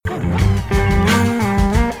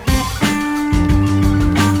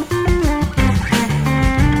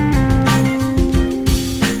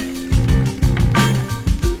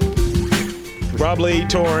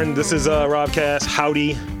Blade Torn. This is Robcast.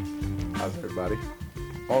 Howdy. How's everybody?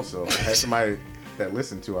 Also, I had somebody that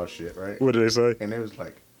listened to our shit, right? What did they say? And they was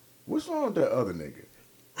like, what's wrong with that other nigga?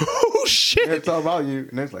 Oh, shit. They talk about you,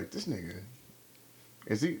 and they was like, this nigga,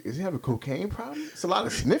 is he having a cocaine problem? It's a lot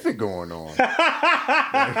of sniffing going on. like,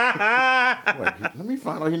 let me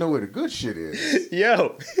find out, where the good shit is.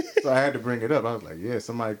 Yo. So I had to bring it up. I was like, yeah,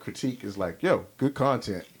 somebody critique is like, yo, good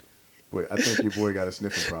content. But I think your boy got a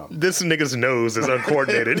sniffing problem. This nigga's nose is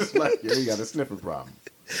uncoordinated. It's like, yeah, he got a sniffing problem.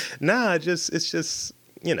 Nah, it's just,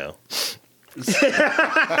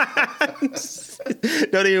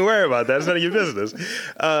 Don't even worry about that. It's none of your business.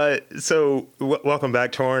 So welcome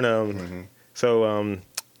back, Torn. So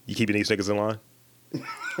you keeping these niggas in line?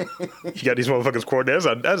 You got these motherfuckers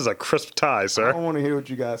coordinated. That is a crisp tie, sir. I don't want to hear what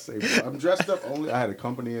you guys say, bro. I'm dressed up only. I had a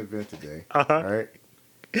company event today. All right.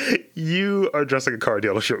 You are dressed like a car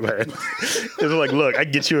dealership, man. It's like, look, I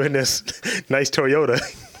can get you in this nice Toyota.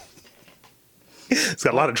 It's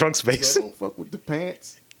got a lot of trunk space. Bro, don't fuck with the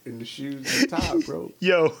pants and the shoes and the tie, bro.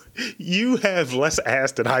 Yo, you have less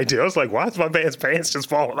ass than I do. I was like, why is my man's pants just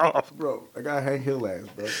falling off? Bro, I got Hank Hill ass,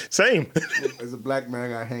 bro. Same. As a black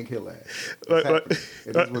man, I got Hank Hill ass. What?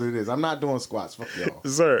 It is what it is. I'm not doing squats. Fuck y'all.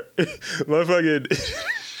 Sir, my fucking...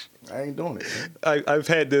 I ain't doing it, man. I've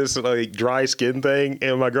had this like dry skin thing,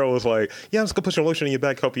 and my girl was like, "Yeah, I'm just gonna put some lotion in your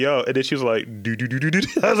back, help you out." And then she was like, "Do."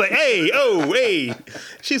 I was like, "Hey."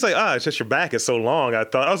 She's like, "It's just your back is so long." I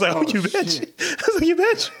thought. I was like, "Oh, you bitch." I was like, "You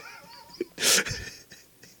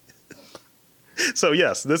bitch." So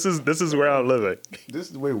yes, this is where I'm living. This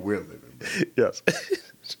is the way we're living, bro. Yes.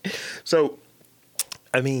 So,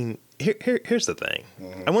 I mean, here's the thing.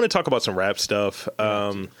 I want to talk about some rap stuff.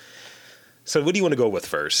 So what do you want to go with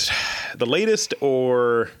first? The latest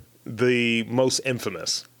or the most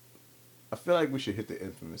infamous? I feel like we should hit the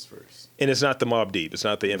infamous first. And it's not the Mobb Deep. It's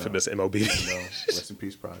not the infamous MOB. No. Rest in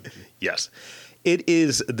peace, Prodigy. Yes. It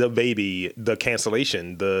is the baby, the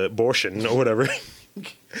cancellation, the abortion or whatever.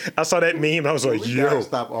 I saw that meme. I was like, we gotta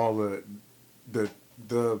stop all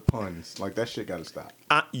the puns. Like, that shit gotta stop.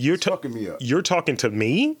 You're fucking me up. You're talking to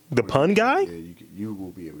me, the pun guy? Yeah, you will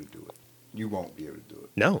be able to do it. You won't be able to do it.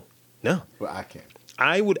 No. But I can.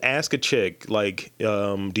 I would ask a chick, like,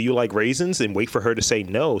 do you like raisins? And wait for her to say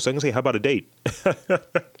no. So I can say, how about a date?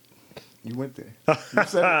 You went there. You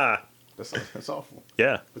said it. That's awful.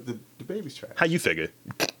 Yeah. But the baby's trash. How you figure?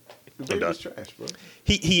 The baby's trash, bro.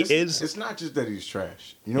 He is. It's not just that he's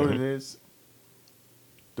trash. You know what it is?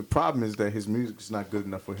 The problem is that his music is not good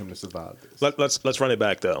enough for him to survive this. Let's run it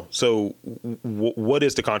back, though. So what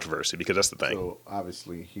is the controversy? Because that's the thing. So,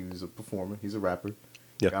 obviously, he was a performer. He's a rapper.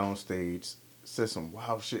 Yeah. Got on stage, said some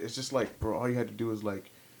wild shit. It's just like, bro, all you had to do is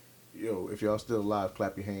like, yo, if y'all still alive,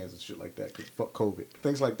 clap your hands and shit like that. Cause fuck COVID.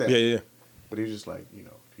 Things like that. Yeah. But he's just like,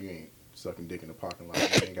 if you ain't sucking dick in the parking lot,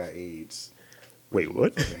 you ain't got AIDS. Wait,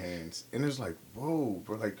 what? Your hands. And it's like, whoa,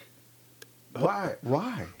 bro, like,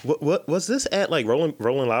 why? What was this at, like, Rolling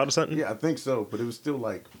Loud or something? Yeah, I think so. But it was still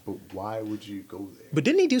like, but why would you go there? But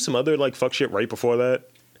didn't he do some other, like, fuck shit right before that?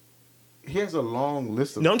 He has a long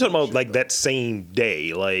list of... No, I'm talking about, like, that same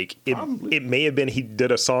day. Like, it may have been he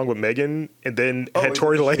did a song with Megan and then had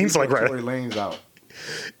Tory Lanez, like, right? Tory Lanez out.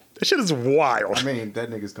 That shit is wild. I mean,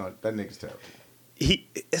 that nigga's terrible.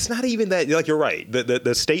 It's not even that, like, you're right.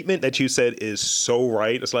 The statement that you said is so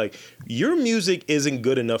right. It's like, your music isn't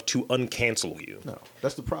good enough to uncancel you. No,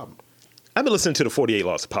 that's the problem. I've been listening to the 48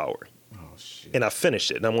 Laws of Power. Oh, shit. And I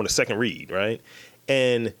finished it, and I'm on the second read, right?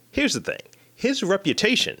 And here's the thing. His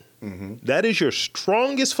reputation, that is your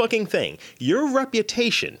strongest fucking thing. Your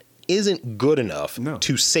reputation isn't good enough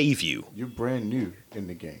to save you. You're brand new in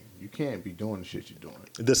the game. You can't be doing the shit you're doing.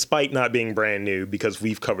 Despite not being brand new, because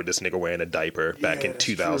we've covered this nigga wearing a diaper back in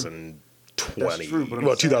 2020. That's true, but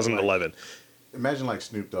well, 2011. Like, imagine like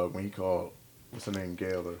Snoop Dogg when he called, what's her name,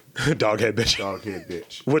 Gail, or Doghead bitch. Doghead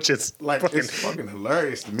bitch. Which is like, it's fucking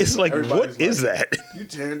hilarious to me. It's like, what is that? You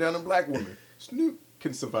tearing down a black woman. Snoop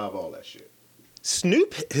can survive all that shit.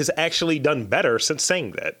 Snoop has actually done better since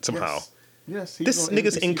saying that somehow. Yes, this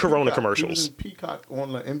nigga's in Corona Peacock. commercials. He was in Peacock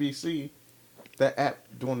on the NBC, that app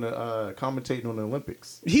doing the commentating on the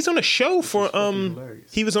Olympics. He's on a show for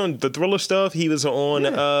he was on the Thriller stuff. He was on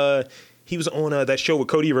that show with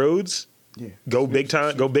Cody Rhodes. Yeah, Go Big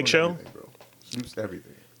Time, Go Big Show. Bro. Snoop's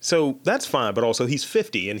everything. So that's fine, but also he's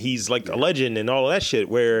 50 and he's like a legend and all of that shit.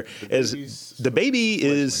 Whereas the baby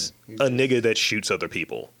is a nigga that shoots other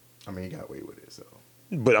people. I mean, he got away with it, so.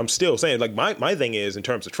 But I'm still saying, like, my thing is, in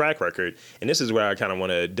terms of track record, and this is where I kind of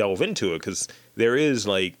want to delve into it, because there is,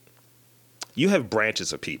 like, you have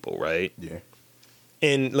branches of people, right? Yeah.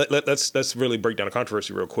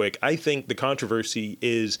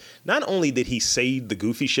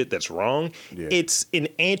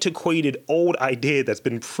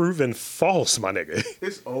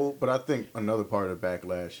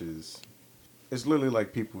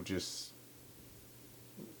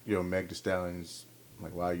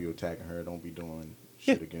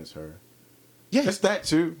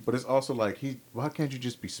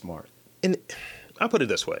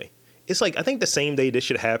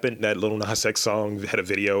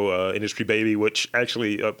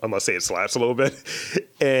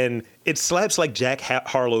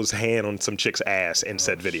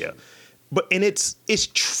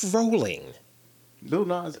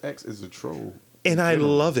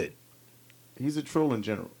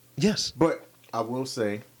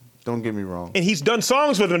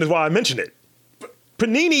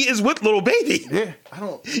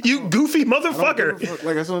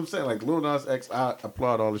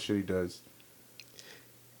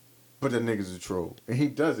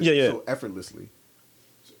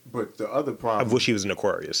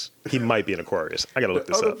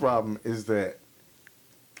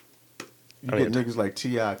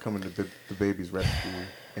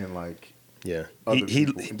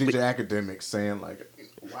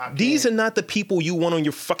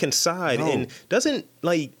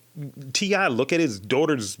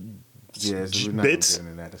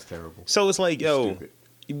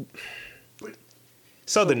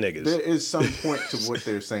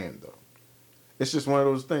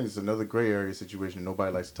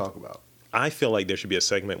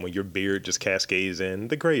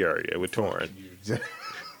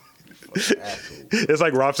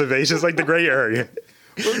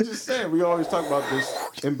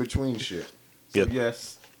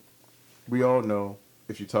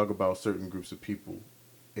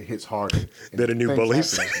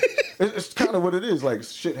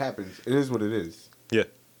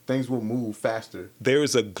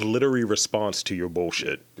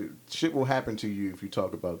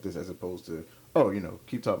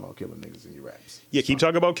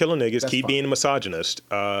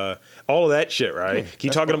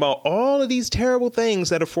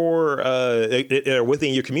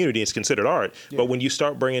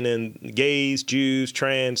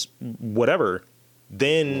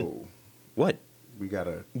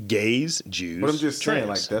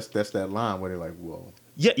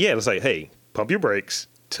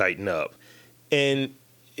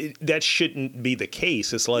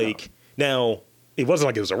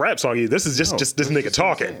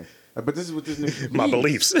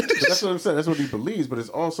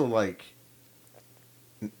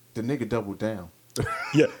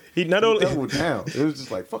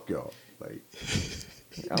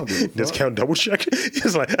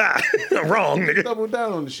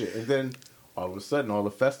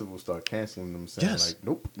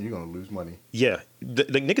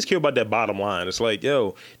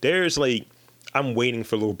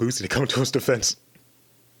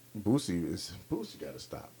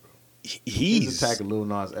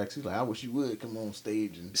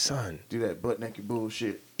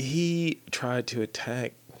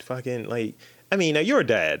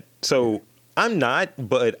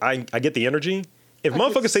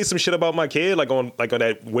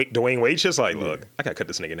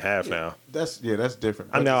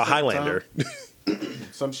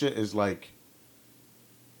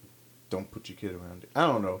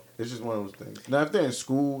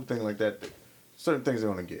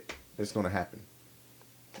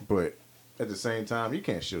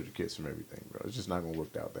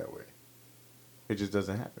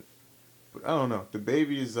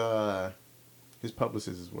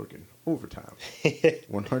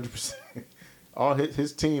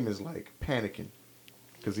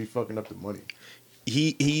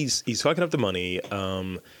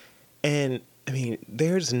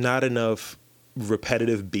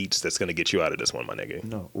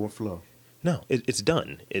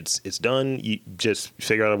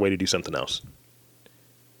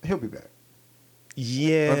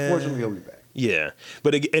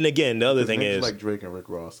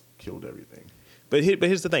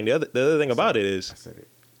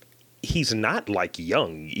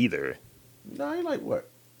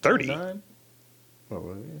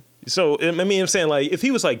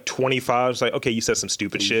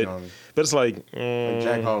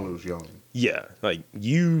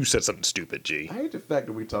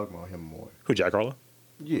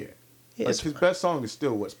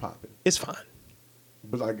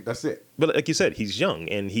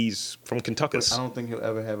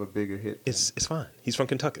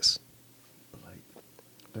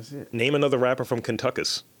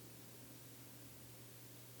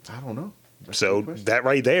 I don't know. That's a So good question. that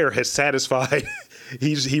right there has satisfied.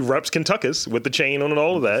 He reps Kentuckus with the chain on and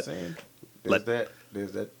all of that.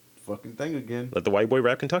 There's that fucking thing again. Let the white boy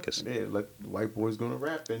rap Kentuckus. Yeah, let the white boy's gonna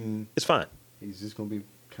rap and It's fine. he's just gonna be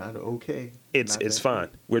kind of okay. It's fine.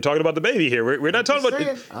 We're talking about the baby here. We're not talking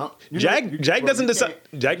about Jack doesn't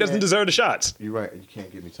deserve the shots. You're right. You can't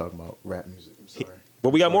get me talking about rap music. I'm sorry. But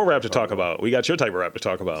we got more rap to talk about. We got your type of rap to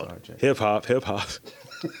talk about. Sorry, Jack. Hip hop.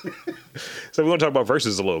 So we're gonna talk about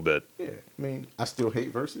verses a little bit. Yeah, I mean, I still hate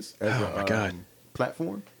verses as my God.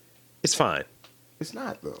 platform. It's fine. It's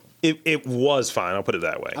not though. It was fine. I'll put it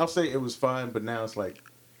that way. I'll say it was fine, but now it's like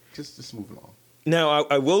just move along. Now,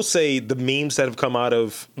 I will say the memes that have come out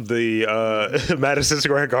of the Madison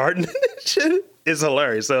Square Garden shit is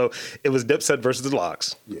hilarious. So it was Dipset versus the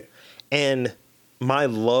Lox. Yeah. And my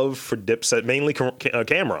love for Dipset, mainly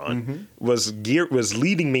Cameron, was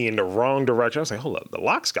leading me in the wrong direction. I was like, hold up, the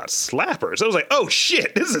Lox got slappers. I was like, oh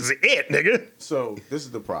shit, this is it, nigga. So this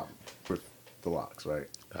is the problem with the Lox, right?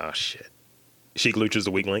 Oh shit. Sheik Luch is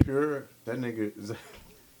the weak link. Pure, that nigga,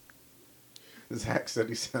 Zach said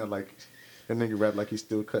he sounded like, that nigga rap like he's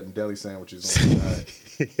still cutting deli sandwiches on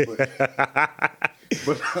the side.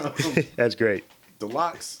 But That's great. the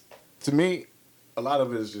Lox, to me, a lot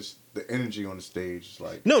of it is just the energy on the stage. It's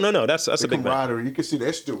like No, that's a the big man. camaraderie. You can see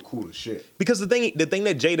they're still cool as shit. Because the thing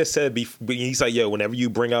that Jada said, he's like, yo, whenever you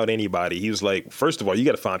bring out anybody, he was like, first of all, you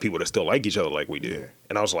got to find people that still like each other like we do. Yeah.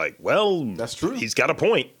 And I was like, well, That's true. He's got a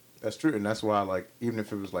point. That's true, and that's why, like, even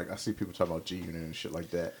if it was like I see people talk about G Unit and shit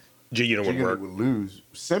like that, G-Unit would work. would lose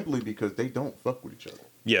simply because they don't fuck with each other,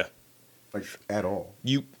 Yeah. like at all.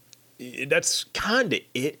 That's kind of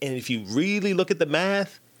it. And if you really look at the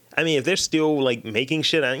math, I mean, if they're still like making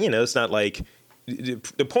shit, it's not like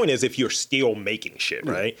the point is if you're still making shit,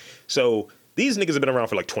 right? So these niggas have been around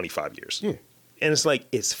for like 25 years. Yeah, And it's like,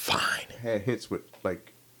 it's fine. had hits with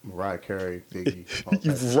like Mariah Carey, Biggie, all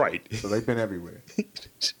that Right. shit. So they've been everywhere.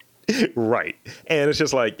 Right. And it's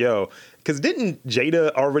just like, yo, because didn't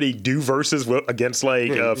Jada already do verses against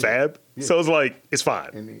like Fab? Yeah. So it's like, it's fine.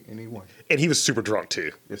 And he won. And he was super drunk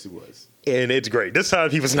too. Yes, he was. And it's great. This time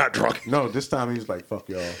he was not drunk. No, this time he was like, "Fuck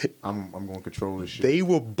y'all, I'm going to control this shit." They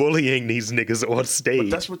were bullying these niggas on stage. But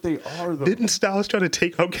that's what they are, though. Didn't Styles try to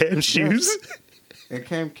take out Cam's shoes? And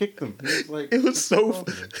Cam kicked them. He was like, It was so.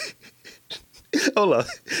 Hold on.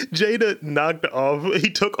 Jada he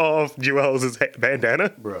took off Joel's bandana.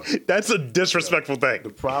 Bro. That's a disrespectful thing. the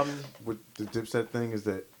problem with the Dipset thing is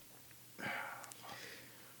that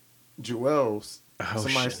Joel's,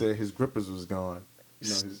 somebody shit. said his grippers was gone.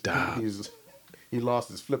 Stop. He lost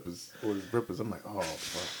his flippers or his grippers. I'm like, oh,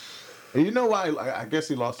 fuck. And you know why? I guess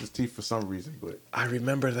he lost his teeth for some reason, but I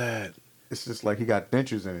remember that. it's just like he got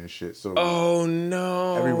dentures in it and shit. So Oh,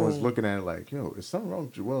 no. everyone's looking at it like, yo, is something wrong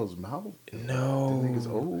with Joel's mouth? No. That nigga's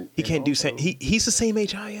old. He and can't do also- same. He's the same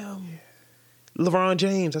age I am. LeBron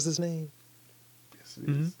James, that's his name. Yes, it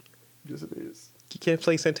is. Yes, it is. He can't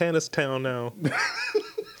play Santana's Town now.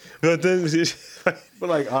 But then, But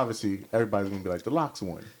like, obviously, everybody's gonna be like, the Lox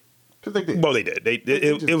won because they did. well, they did.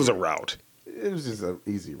 It was a route. It was just an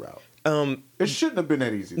easy route. It shouldn't have been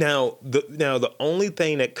that easy. Now the only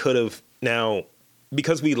thing that could have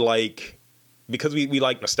because we like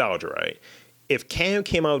nostalgia, right? If Cam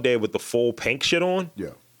came out there with the full pink shit on, Yeah.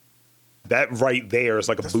 that right there is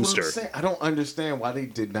like a That's booster. what I'm saying. I don't understand why they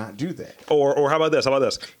did not do that. Or how about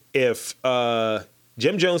this? If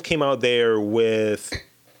Jim Jones came out there with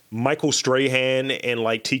Michael Strahan and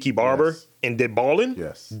like Tiki Barber Yes. and did Ballin',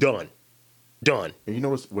 Yes. done. And you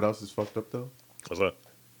know what else is fucked up though? What's that?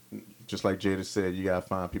 Just like Jada said, you gotta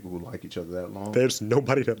find people who like each other that long. There's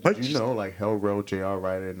nobody that likes You know, like Hell Row, J.R.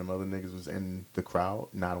 Ryder, and them other niggas was in the crowd,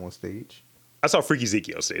 not on stage. I saw Freaky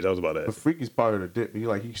Zeke on stage. That was about But it. Freaky's part of the dip.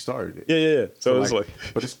 He started it. Yeah. So it was like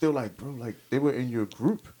but it's still like, bro, like they were in your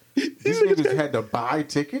group. These niggas had to buy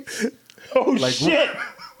tickets. oh Like, shit.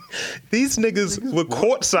 These niggas were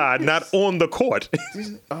courtside, not on the court.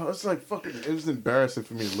 It's like fucking. It was embarrassing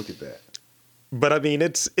for me to look at that. But I mean,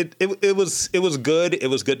 it was good. It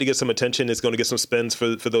was good to get some attention. It's going to get some spins for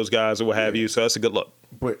those guys or what have you. So that's a good look.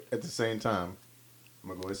 But at the same time, I'm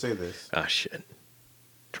gonna go ahead and say this. Ah, shit.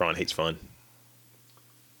 Tron hates fun.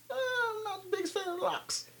 I'm not the biggest fan of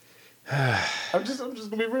Lox. I'm just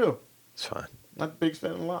gonna be real. It's fine. Not the biggest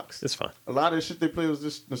fan of Lox. It's fine. A lot of the shit they play was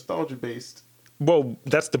just nostalgia based. Well,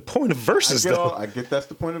 that's the point of verses, though. I get that's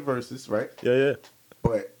the point of verses, right? Yeah.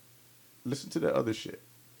 But listen to that other shit.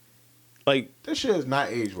 Like, That shit is not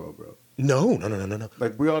age well, bro. no.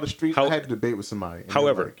 Like We Are the Street. I had a debate with somebody. And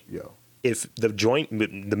However, like, yo, if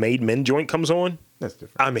the Made Men joint comes on, that's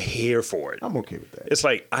different. I'm here for it. I'm okay with that. It's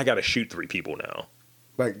like I got to shoot 3 people now.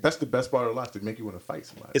 Like, that's the best part of life, to make you want to fight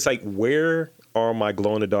somebody. It's like, where are my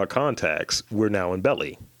glow-in-the-dark contacts? We're now in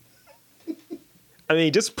Belly. I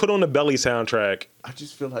mean, just put on the Belly soundtrack. I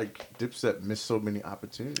just feel like Dipset missed so many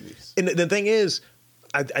opportunities. And the thing is,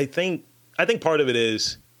 I think part of it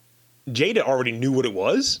is Jada already knew what it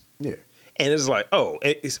was. Yeah. And it's like, oh,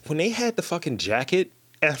 it's when they had the fucking jacket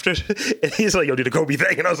after, and he's like, yo, do the Kobe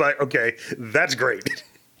thing. And I was like, okay, that's great.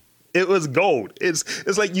 It was gold.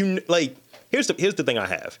 It's like, here's the thing I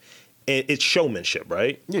have. It's showmanship,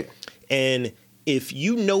 right? Yeah. And if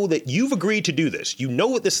you know that you've agreed to do this, you know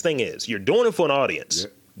what this thing is, you're doing it for an audience,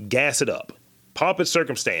 gas it up. Pop its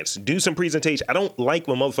circumstance, do some presentation. I don't like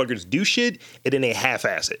when motherfuckers do shit and then they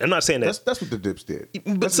half-ass it. I'm not saying that. That's what the Dips did.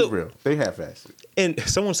 But That's real. They half-assed it. And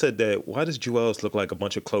someone said that, why does Joel's look like a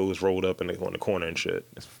bunch of clothes rolled up on the corner and shit?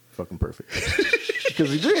 That's fucking perfect.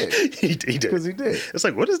 Because he did. He did. Because he did. It's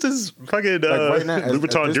like, what is this fucking Like right now, Louis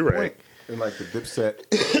Vuitton durag? In like the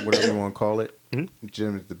Dipset, whatever you want to call it,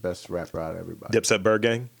 Jim is the best rapper out of everybody. Dipset Bird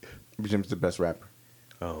Gang? Jim's the best rapper.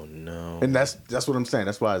 Oh, no. And that's what I'm saying.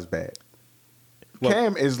 That's why it's bad. Well,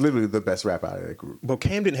 Cam is literally the best rapper out of that group. Well,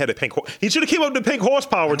 Cam didn't have the pink horse. He should have came up with the pink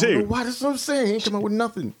horsepower, too. Know why? That's what I'm saying. He ain't come up with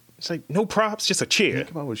nothing. It's like, no props, just a He cheer. ain't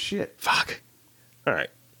come up with shit. Fuck. All right.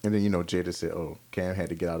 And then, Jada said, oh, Cam had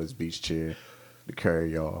to get out his beach chair to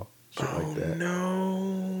carry y'all. Shit like that.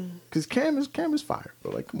 No. Because Cam is fire,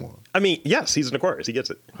 bro. Like, come on. I mean, yes, he's an Aquarius. He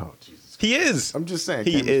gets it. Oh, Jesus. He is. I'm just saying,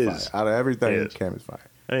 He Cam is. fire. Out of everything, Cam is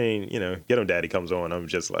fire. I mean, Get 'em Daddy comes on. I'm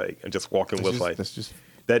just walking with That's just...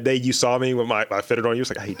 That day you saw me with my fitted on, you was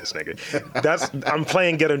like, I hate this nigga. I'm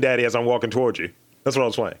playing Get 'em Daddy as I'm walking towards you. That's what I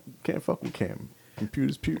was playing. Can't fuck with Cam.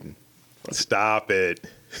 Computer's Putin. Stop it.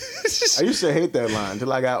 I used to hate that line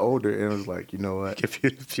until I got older and it was like, you know what?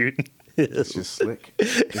 Computer's Putin. It's just slick.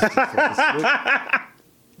 It's just fucking slick.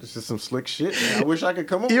 It's just some slick shit, man. I wish I could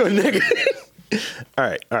come up with You a nigga. All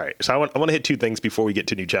right. So I want to hit two things before we get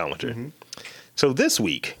to New Challenger. Mm-hmm. So this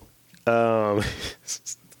week, so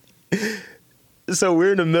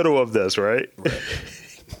we're in the middle of this, right?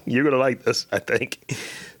 You're going to like this, I think.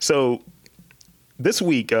 So this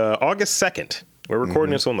week, August 2nd, we're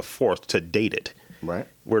recording this on the 4th to date it. Right.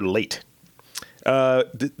 We're late.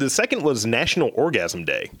 The second was National Orgasm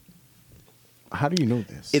Day. How do you know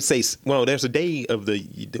this? There's a day of the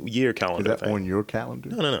year calendar. Is that on your calendar?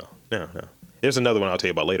 No. There's another one I'll tell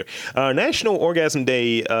you about later. National Orgasm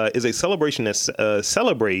Day is a celebration that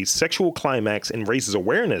celebrates sexual climax and raises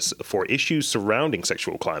awareness for issues surrounding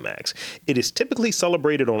sexual climax. It is typically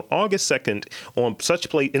celebrated on August 2nd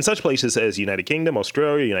in such places as United Kingdom,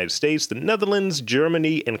 Australia, United States, the Netherlands,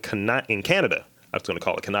 Germany, and Canada. I was going to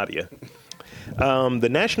call it Canada. The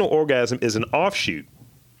National Orgasm is an offshoot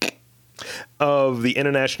of the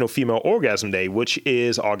International Female Orgasm Day, which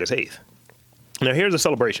is August 8th. Now, here's the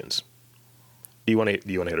celebrations. Do you want to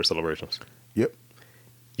hear the celebrations? Yep.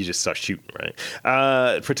 You just start shooting, right?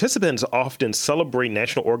 Participants often celebrate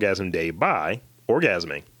National Orgasm Day by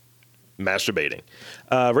orgasming, masturbating,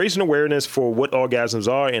 raising awareness for what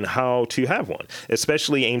orgasms are and how to have one,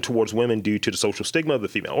 especially aimed towards women due to the social stigma of the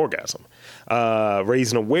female orgasm.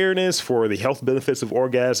 Raising awareness for the health benefits of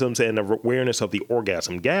orgasms and awareness of the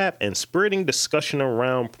orgasm gap, and spreading discussion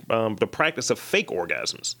around the practice of fake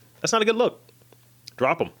orgasms. That's not a good look.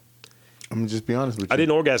 Drop them. I'm gonna just be honest with you. I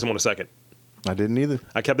didn't orgasm on the second. I didn't either.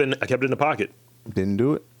 I kept it in the pocket. Didn't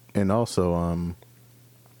do it. And also,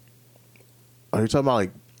 are you talking about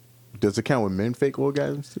does it count with men fake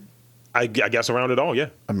orgasms too? I guess around it all, yeah.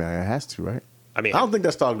 I mean, it has to, right? I mean, I don't think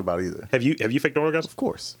that's talked about either. Have you faked an orgasm? Of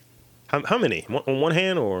course. How many? On one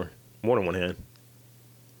hand or more than one hand?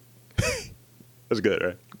 That's good,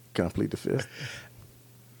 right? Can I plead the fifth?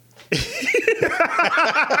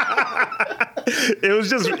 It was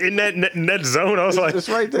just in that zone. I was like, it's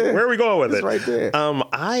right there. Where are we going with it? It's right there.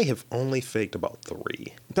 I have only faked about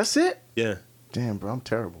 3. That's it? Yeah. Damn, bro, I'm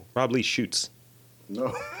terrible. Rob Lee shoots.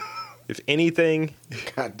 No. If anything,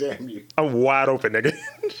 God damn you. I'm wide open, nigga.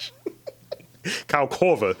 Kyle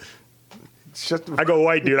Korver. Shut the I go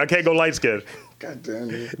white, dude. I can't go light skin. God damn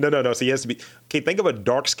you. No. So he has to be. Okay, think of a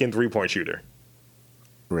dark skinned 3-point shooter.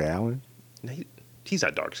 Ray Allen? No, he's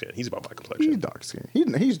not dark skinned. He's about my complexion. He's dark skinned.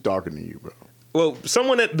 He's darker than you, bro. Well,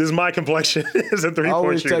 someone that is my complexion is a 3-point shooter. I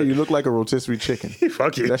always tell you look like a rotisserie chicken.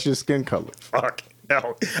 Fuck you. That's your skin color. Fuck.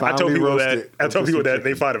 No. I tell people that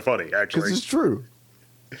they find it funny, actually. Because it's true.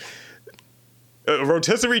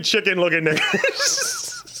 Rotisserie chicken looking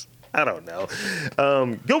nigga. I don't know.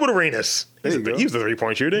 Gilbert Arenas. He's the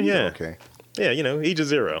 3-point shooter. Yeah. Okay. Yeah, each a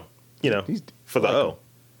 0. He's for the O.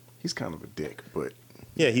 He's kind of a dick, but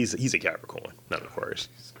yeah, he's a Capricorn, not an Aquarius.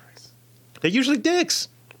 Jesus Christ. They're usually dicks.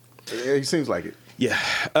 Yeah, he seems like it. Yeah.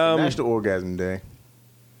 National Orgasm Day.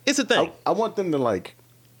 It's a thing. I want them to like,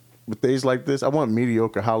 with days like this, I want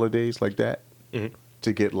mediocre holidays like that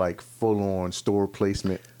to get like full on store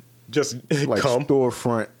placement, Just like come.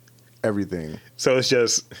 storefront everything, So it's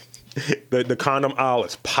just the condom aisle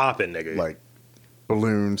is popping, nigga. like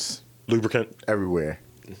balloons lubricant, everywhere.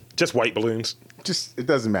 just white balloons. Just it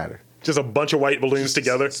doesn't matter. Just a bunch of white balloons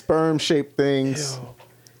together. Sperm shaped things, Ew.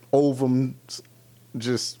 ovums,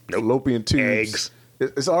 just Nope. fallopian tubes. Eggs.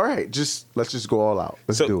 It's all right. Let's just go all out.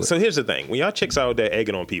 Let's do it. So here's the thing: when y'all chicks out there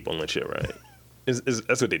egging on people and shit, right?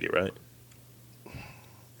 That's what they do, right?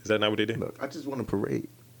 Is that not what they do? Look, I just want a parade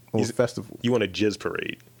or a festival. You want a jizz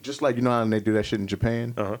parade? Just like, you know how they do that shit in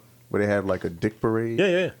Japan? Uh huh. Where they have like a dick parade?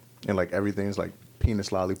 Yeah. And like everything's like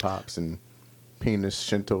penis lollipops and penis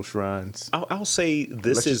Shinto shrines. I'll say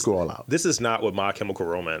this Let's is just go all out. This is not what My Chemical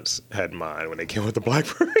Romance had in mind when they came with the Black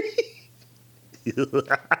Parade.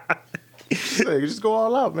 Hey, just go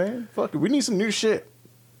all out, man. Fuck it. We need some new shit.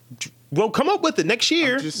 Well, come up with it next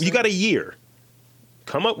year. I'm just You saying. got a year.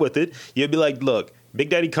 Come up with it. You'll be like, look, Big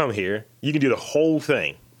Daddy, come here. You can do the whole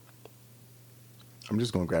thing. I'm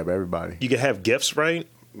just gonna grab everybody. You can have gifts, right?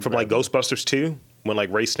 From like Ghostbusters 2, when like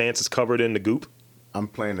Ray Stantz is covered in the goop. I'm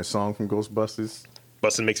playing a song from Ghostbusters.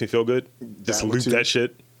 Bustin' makes me feel good. Just That one loop too. that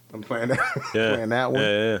shit. I'm playing that. Yeah. Playing that one.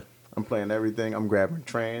 Yeah. I'm playing everything. I'm grabbing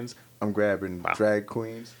trans. I'm grabbing drag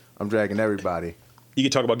queens. I'm dragging everybody. You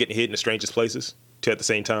can talk about getting hit in the strangest places, too, at the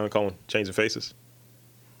same time calling changing faces.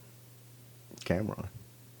 Cameron.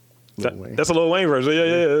 Lil Wayne. That's a Lil Wayne version.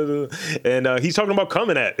 Yeah. And he's talking about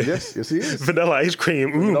coming at. Yes, he is. Vanilla ice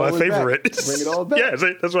cream. Ooh, it all my back. favorite. Bring it all back. Yeah,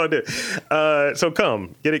 see, that's what I do. So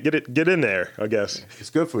come, get in there, I guess. It's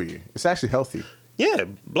good for you. It's actually healthy. Yeah,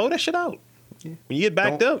 blow that shit out. When you get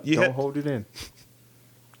backed Don't- up, you don't hold it in.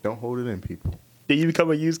 Don't hold it in, people. then you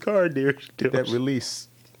become a used car dealer. That release.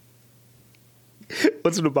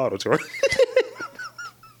 What's in the bottle, Troy?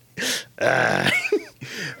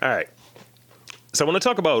 All right. So I want to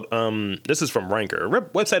talk about, this is from Ranker, a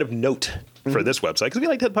website of note for this website, because we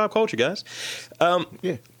like that pop culture, guys.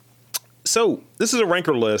 Yeah. So this is a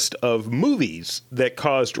Ranker list of movies that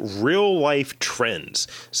caused real life trends.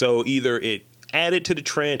 So either it added to the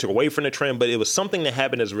trend, took away from the trend, but it was something that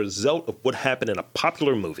happened as a result of what happened in a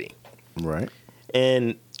popular movie. Right.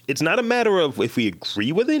 And it's not a matter of if we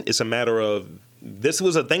agree with it, it's a matter of this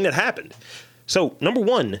was a thing that happened. So number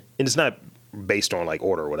one, and it's not based on like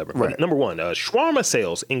order or whatever. Right. But number one, shawarma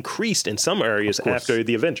sales increased in some areas after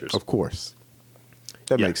the Avengers. Of course.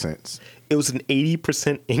 That Yeah. makes sense. It was an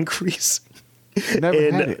 80% increase. Never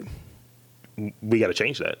And had it. we got to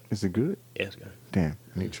change that. Is it good? Yeah, it's good. Damn.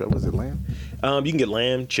 I need trouble. Was it lamb? You can get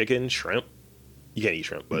lamb, chicken, shrimp. You can't eat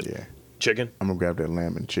shrimp, but Yeah. chicken. I'm going to grab that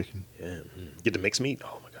lamb and chicken. Yeah. Get the mixed meat.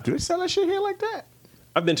 Oh, my God. Do they sell that shit here like that?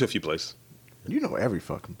 I've been to a few places. You know every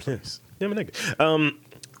fucking place. Yeah, my nigga.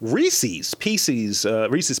 Reese's Pieces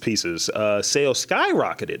sales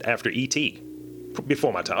skyrocketed after E.T.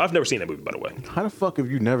 Before my time. I've never seen that movie, by the way. How the fuck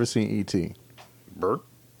have you never seen E.T.? Bert?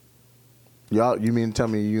 Y'all, you mean to tell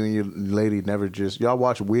me you and your lady never just... Y'all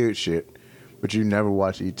watch weird shit, but you never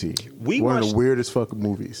watch E.T.? One of the weirdest fucking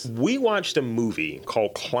movies. We watched a movie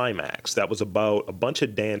called Climax that was about a bunch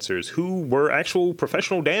of dancers who were actual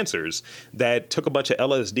professional dancers that took a bunch of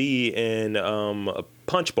LSD in a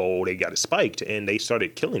punch bowl. They got it spiked, and they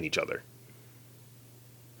started killing each other.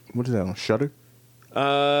 What is that, on Shudder?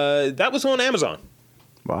 That was on Amazon.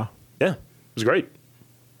 Wow. Yeah, it was great.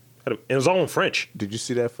 It was all in French. Did you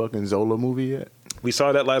see that fucking Zola movie yet? We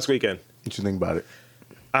saw that last weekend. What you think about it?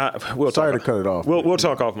 Sorry to cut it off. We'll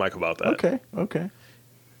talk off mic about that. Okay.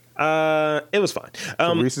 It was fine.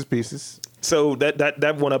 So Reese's Pieces. So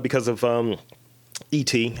that went up because of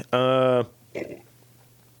E.T.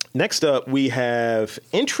 Next up, we have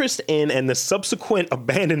interest in and the subsequent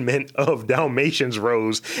abandonment of Dalmatians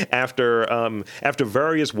rose after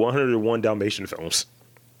various 101 Dalmatian films.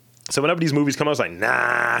 So whenever these movies come out, I was like,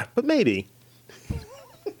 nah, but maybe.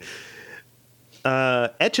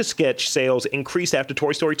 Etch-a-Sketch sales increased after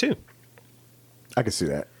Toy Story 2. I can see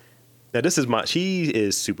that. Now, she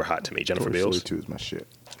is super hot to me, Jennifer Toy Beals. Story 2 is my shit.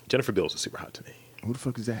 Jennifer Beals is super hot to me. Who the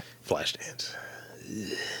fuck is that? Flashdance.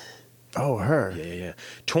 Oh, her. Yeah.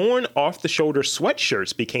 Torn off-the-shoulder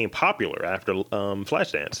sweatshirts became popular after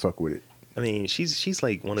Flashdance. Fuck with it. I mean, she's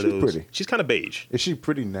like one of She's those. pretty. She's kind of beige. Is she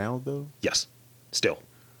pretty now, though? Yes. Still,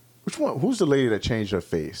 Which one? Who's the lady that changed her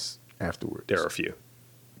face afterwards? there are a few.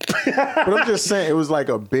 But I'm just saying, it was like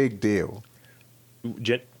a big deal.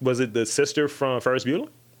 Was it the sister from Ferris Bueller?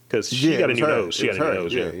 Because she got a new nose. She got a new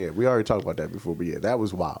nose. Yeah. We already talked about that before, but yeah, that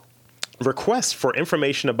was wild. Requests for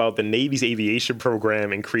information about the Navy's aviation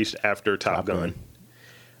program increased after Top Gun.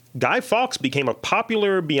 Guy Fawkes became a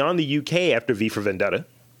popular beyond the UK after V for Vendetta.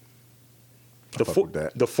 with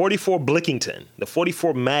that. The 44 Blickington, the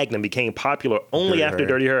 44 Magnum became popular only after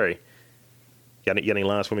Dirty Harry. You got any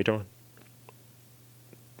lines for me, Tron?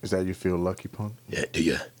 Is that you feel lucky, punk? Yeah, do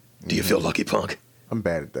you? Do you feel lucky, punk? I'm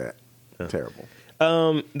bad at that. Terrible.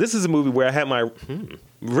 This is a movie where I had my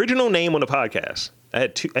original name on the podcast. I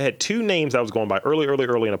had two names I was going by early in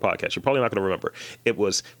the podcast. You're probably not going to remember. It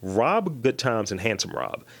was Rob Goodtimes and Handsome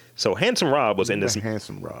Rob. So Handsome Rob was in this.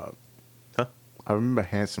 Handsome Rob. Huh? I remember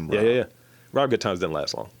Handsome Rob. Yeah. Rob Goodtimes didn't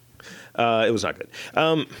last long. It was not good.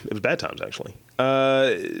 It was bad times, actually.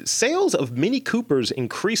 Sales of Mini Coopers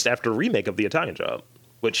increased after a remake of The Italian Job,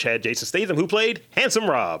 which had Jason Statham, who played Handsome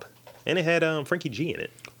Rob. And it had Frankie G in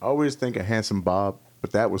it. I always think of Handsome Bob,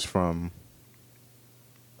 but that was from...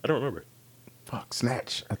 I don't remember.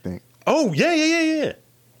 Snatch, I think. Oh, yeah.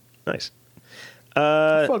 Nice.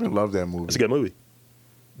 I fucking love that movie. It's a good movie.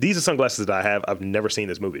 These are sunglasses that I have. I've never seen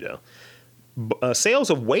this movie, though. Sales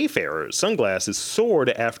of Wayfarers sunglasses soared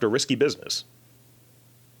after Risky Business.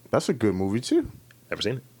 That's a good movie, too. Never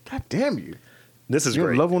seen it. God damn you. This is you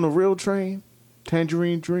great. Love on the Real Train?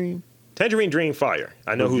 Tangerine Dream? Tangerine Dream Fire.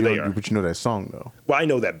 I know who they are. But you know that song, though. Well, I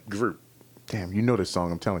know that group. Damn, you know this song.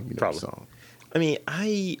 I'm telling you, that song. I mean,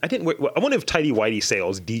 I didn't. I wonder if Tidy Whitey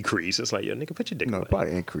sales decrease. It's like, yo, nigga, put your dick away. No,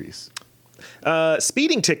 probably increase.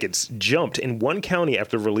 Speeding tickets jumped in one county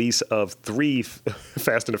after the release of 3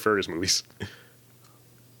 Fast and the Furious movies.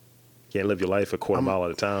 Can't live your life a quarter mile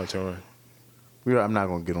at a time, Torn. I'm not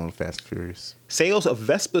going to get on Fast and Furious. Sales of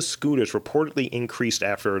Vespa scooters reportedly increased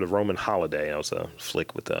after The Roman Holiday. That was a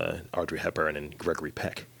flick with Audrey Hepburn and Gregory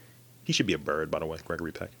Peck. He should be a bird, by the way,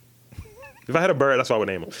 Gregory Peck. If I had a bird, that's what I would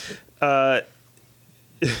name him.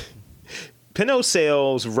 Pinot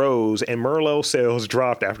sales rose and Merlot sales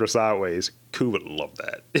dropped after Sideways. Koo would love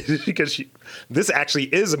that. Because this actually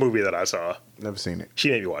is a movie that I saw. Never seen it.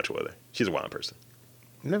 She made me watch it with her. She's a wild person.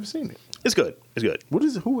 Never seen it. It's good. It's good.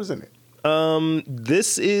 Who was in it?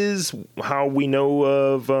 This is how we know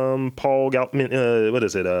of Paul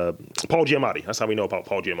Giamatti. That's how we know about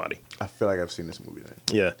Paul Giamatti. I feel like I've seen this movie then.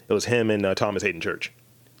 Yeah, it was him and Thomas Hayden Church.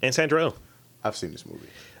 And Sandra Oh. I've seen this movie.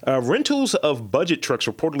 Rentals of budget trucks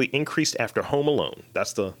reportedly increased after Home Alone.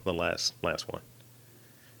 That's the last one.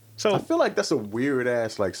 So I feel like that's a weird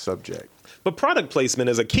ass subject. But product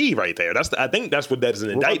placement is a key right there. I think that's what that is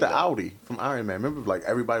an indictment. What about the Audi from Iron Man? Remember,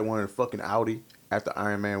 everybody wanted a fucking Audi after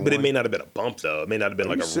Iron Man 1? But it may not have been a bump, though. It may not have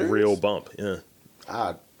been a real bump. Yeah.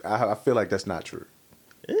 I feel like that's not true.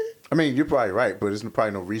 I mean, you're probably right, but there's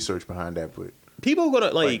probably no research behind that. But people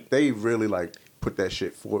are gonna they really put that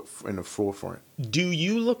shit in the forefront. Do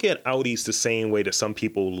you look at Audis the same way that some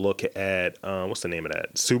people look at what's the name of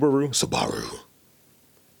that? Subaru.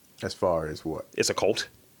 As far as what? It's a cult.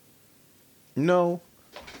 No.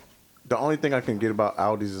 The only thing I can get about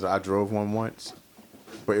Audis is I drove one once,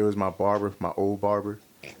 but it was my old barber.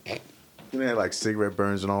 He had cigarette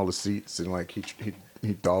burns on all the seats, and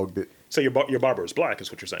he dogged it. So your barber is black,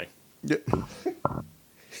 is what you're saying? Yeah.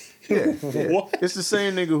 Yeah. What? It's the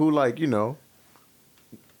same nigga who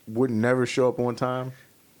would never show up on time.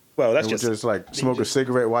 Well, that's just smoke a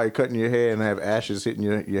cigarette while you're cutting your hair and have ashes hitting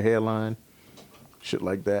your hairline, shit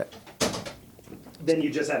like that. Then you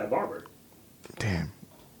just had a barber. Damn.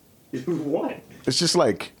 What? It's just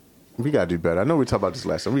we gotta do better. I know we talked about this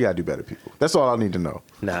last time. We gotta do better, people. That's all I need to know.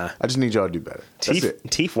 Nah. I just need y'all to do better. That's it.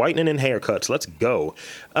 Teeth whitening and haircuts. Let's go.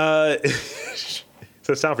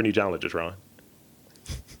 So it's time for new challenges, Ron.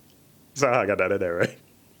 So I got that in there, right?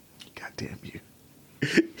 God damn you.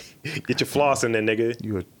 Get your floss in there,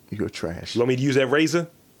 nigga. You're trash. You want me to use that razor?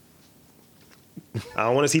 I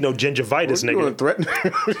don't want to see no gingivitis, nigga. You a threat?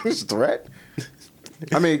 It's a threat?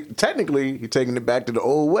 I mean, technically, you're taking it back to the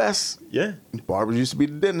old West. Yeah. Barbers used to be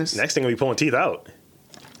the dentist. Next thing, we'll be pulling teeth out.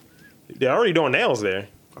 They're already doing nails there.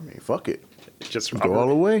 I mean, fuck it. Just go all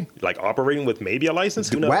the way. Operating with maybe a license?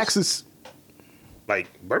 Who knows? Wax is...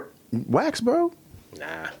 burp? Wax, bro?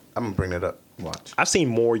 Nah. I'm going to bring that up. Watch. I've seen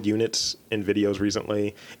more units in videos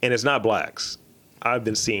recently, and it's not blacks. I've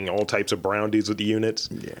been seeing all types of brown dudes with the units.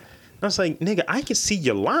 Yeah. I was like, nigga, I can see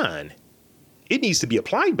your line. It needs to be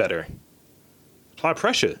applied better. Apply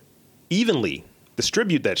pressure. Evenly.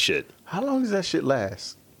 Distribute that shit. How long does that shit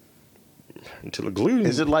last? Until the glue.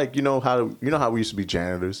 Is it how we used to be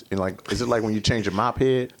janitors? And is it like when you change a mop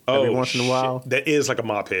head every once in a while? That is like a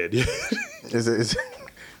mop head. Is it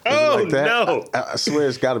like that? No. I swear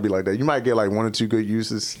it's got to be like that. You might get 1 or 2 good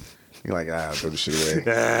uses. You're like, throw this shit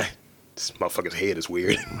away. This motherfucker's head is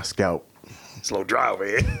weird. My scalp. It's a little dry over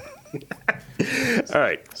here. All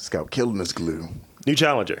right. Scalp killing this glue. New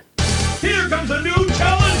challenger. Here comes a new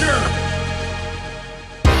challenger!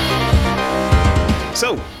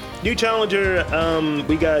 So, new challenger,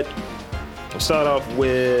 we got We'll start off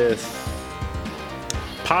with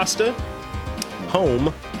pasta,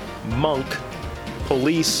 home, monk,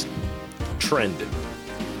 police, trend.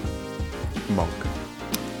 Monk.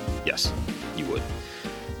 Yes, you would.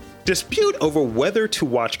 Dispute over whether to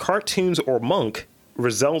watch cartoons or monk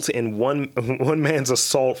results in one man's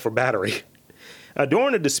assault for battery.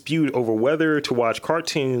 During a dispute over whether to watch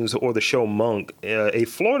cartoons or the show Monk, a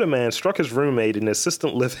Florida man struck his roommate in an assisted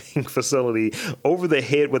living facility over the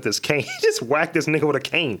head with his cane. He just whacked this nigga with a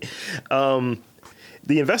cane.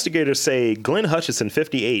 The investigators say Glenn Hutchison,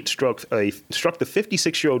 58, struck the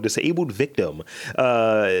 56-year-old disabled victim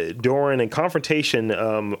during a confrontation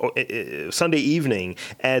Sunday evening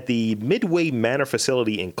at the Midway Manor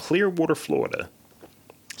facility in Clearwater, Florida.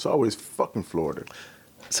 It's always fucking Florida.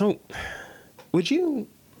 So, would you...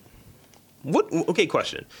 Okay,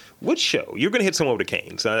 question. What show? You're going to hit someone with a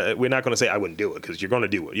cane. So we're not going to say I wouldn't do it because you're going to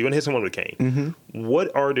do it. You're going to hit someone with a cane. Mm-hmm.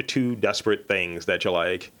 What are the two desperate things that you're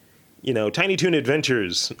like... You know, Tiny Toon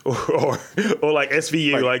Adventures or like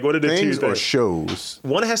SVU. Like what are the two things? Or shows?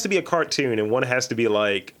 One has to be a cartoon and one has to be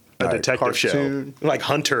like a detective show. Like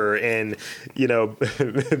Hunter and, you know,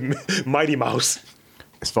 Mighty Mouse.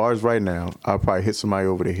 As far as right now, I'll probably hit somebody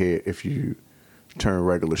over the head if you turn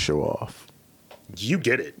regular show off. You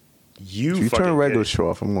get it. If you turn regular show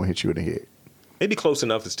off, I'm going to hit you in the head. Maybe Close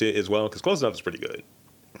Enough as well, because Close Enough is pretty good.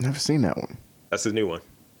 Never seen that one. That's the new one.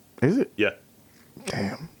 Is it? Yeah.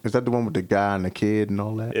 Damn. Is that the one with the guy and the kid and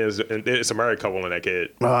all that? It's a married couple and that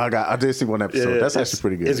kid. Oh, I did see one episode. That's actually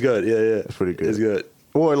pretty good. It's good. Yeah. It's pretty good. It's good.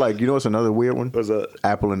 Or like, you know what's another weird one? What's that?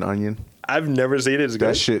 Apple and Onion. I've never seen it. It's good.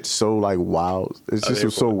 That shit's so like wild. It's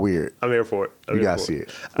just so weird. I'm here for it. You gotta see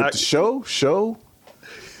it. But the show?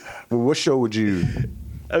 Well, what show would you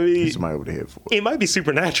hit somebody over the head for? It might be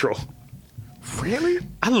Supernatural. Really?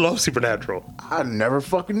 I love Supernatural. I never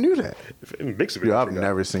fucking knew that. Big Supernatural. I've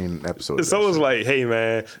never seen an episode. Someone's like, hey,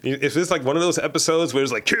 man, if it's like one of those episodes where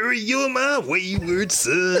it's like, Curry, you're my wayward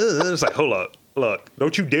son. It's like, hold up. Look,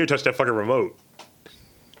 don't you dare touch that fucking remote.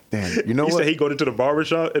 Damn, you know what? You say he going into the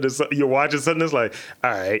barbershop and you're watching something that's like,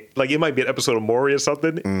 all right, like it might be an episode of Maury or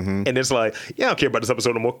something. Mm-hmm. And it's like, yeah, I don't care about this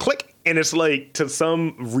episode no more. Click. And it's like to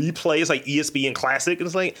some replay, it's like ESPN Classic. And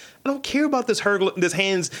it's like, I don't care about this Haggler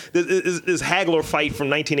fight from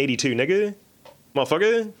 1982, nigga.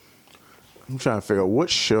 Motherfucker. I'm trying to figure out what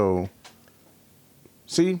show.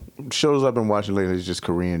 See, shows I've been watching lately is just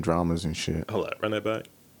Korean dramas and shit. Hold up, run that back.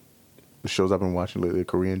 The shows I've been watching lately are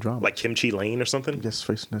Korean dramas. Like Kimchi Lane or something? Yes,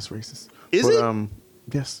 that's racist. Is it?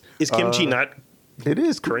 Yes. Is Kimchi not It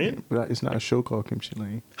is Korean? But it's not a show called Kimchi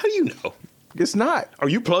Lane. How do you know? It's not. Are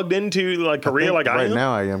you plugged into like Korea like I am? Right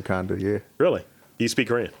now I am kind of, yeah. Really? Do you speak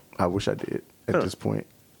Korean? I wish I did at this point.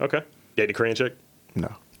 Okay. Date a Korean chick?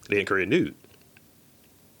 No. Date a Korean nude?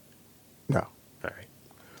 No. All right.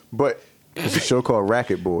 But it's a show called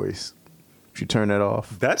Racket Boys. If you turn that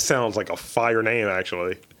off. That sounds like a fire name,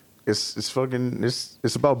 actually. It's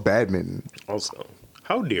about badminton. Also,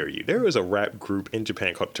 how dare you? There is a rap group in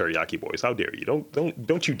Japan called Teriyaki Boys. How dare you?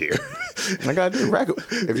 Don't you dare. I got to racket.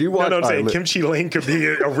 If you watch, no, I'm saying Kimchi Lane could be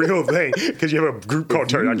a real thing because you have a group called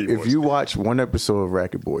Teriyaki Boys. If you watch one episode of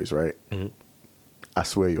Racket Boys, right? Mm-hmm. I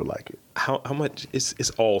swear you'll like it. How much? It's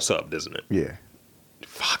all subbed, isn't it? Yeah.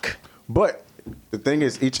 Fuck. But the thing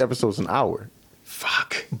is, each episode's an hour.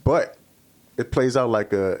 Fuck. But it plays out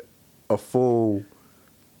like a full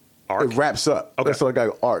arc. It wraps up. Okay. It's like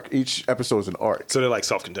an arc. Each episode's an arc. So they're like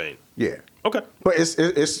self-contained. Yeah. Okay. But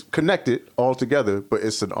it's connected all together. But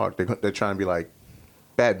it's an arc. They're trying to be like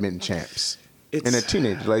badminton champs, and they're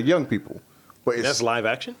teenagers, like young people. But that's live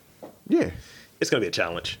action. Yeah. It's gonna be a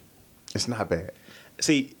challenge. It's not bad.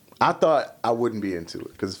 See, I thought I wouldn't be into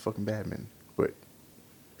it because it's fucking badminton, but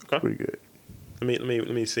it's pretty good. Let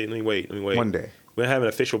me see. Let me wait. One day we're having an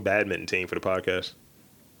official badminton team for the podcast.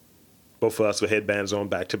 Both of us with headbands on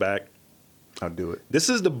back to back. I'll do it. This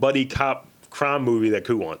is the buddy cop crime movie that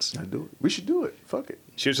Koo wants. I'll do it. We should do it. Fuck it.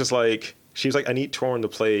 She was like, I need Torrin to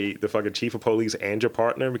play the fucking chief of police and your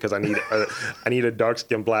partner because I need a dark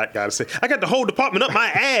skinned black guy to say, I got the whole department up my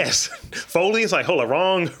ass. Foley is like, hold on,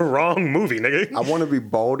 wrong movie, nigga. I want to be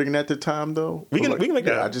balding at the time though. We can make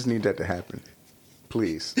that. I just need that to happen.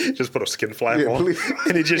 Please. Just put a skin flap on. Please.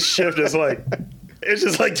 And it just shifts. It's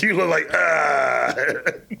just like you look like,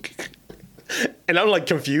 and I'm like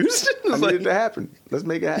confused. I need it to happen. Let's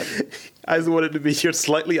make it happen. I just wanted to be you're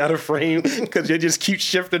slightly out of frame because you just keep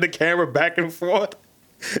shifting the camera back and forth.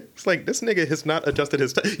 It's like this nigga has not adjusted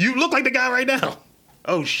his. You look like the guy right now.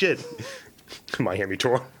 Oh shit! Miami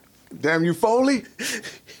tour. Damn you, Foley.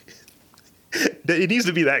 It needs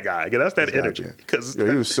to be that guy. That's that energy. Because he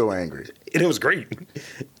was so angry. And it was great.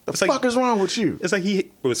 The fuck is wrong with you? It's like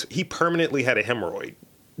he permanently had a hemorrhoid.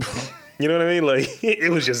 You know what I mean? Like,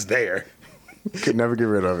 it was just there. Could never get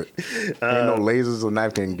rid of it. Ain't no lasers or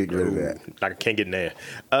knife can get rid of that. I can't get in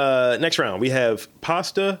there. Next round, we have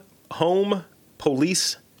pasta, home,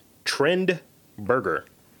 police, trend, burger.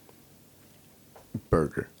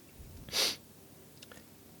 Burger.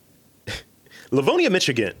 Livonia,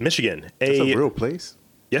 Michigan. That's a real place?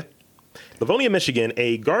 Yeah. Livonia, Michigan,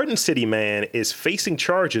 a Garden City man is facing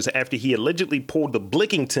charges after he allegedly pulled the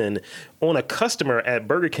Blickington on a customer at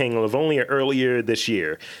Burger King in Livonia earlier this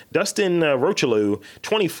year. Dustin Rochelu,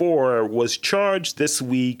 24, was charged this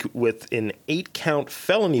week with an 8-count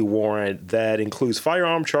felony warrant that includes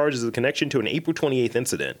firearm charges in connection to an April 28th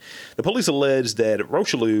incident. The police alleged that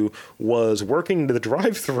Rochelu was working the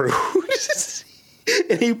drive-thru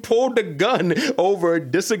and he pulled the gun over a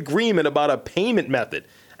disagreement about a payment method.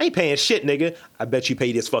 I ain't paying shit, nigga. I bet you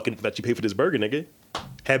pay for this burger, nigga.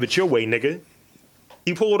 Have it your way, nigga.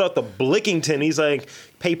 He pulled out the Blickington. He's like,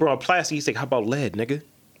 paper on plastic. He's like, how about lead, nigga?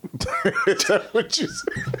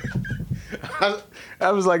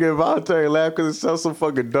 I was like involuntary laugh because it sounds so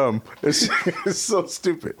fucking dumb. It's so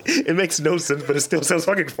stupid. It makes no sense, but it still sounds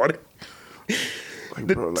fucking funny. Like,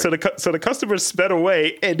 bro, so the customer sped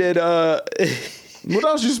away, and then what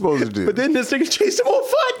else you supposed to do? But then this nigga chased him on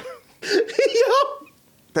foot. Yo.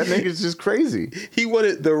 That nigga's just crazy. He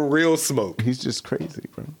wanted the real smoke. He's just crazy,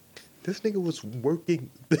 bro. This nigga was working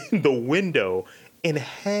the window and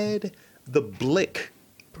had the blick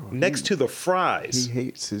next to the fries. He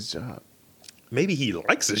hates his job. Maybe he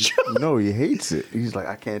likes his job. No, he hates it. He's like,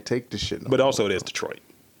 I can't take this shit no But more. also it is Detroit.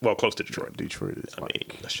 Well, close to Detroit. Detroit is I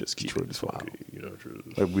mean, let's just keep Detroit it is funky. wild. You know,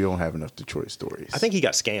 Like, we don't have enough Detroit stories. I think he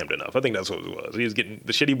got scammed enough. I think that's what it was. He was getting,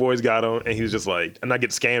 the shitty boys got him, and he was just like, I'm not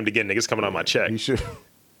getting scammed again. Niggas coming out my check. He should.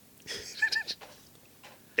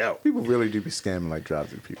 Yo. People really do be scamming like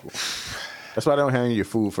drive-through people. That's why I don't hand you your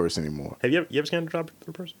food first anymore. Have you ever scammed a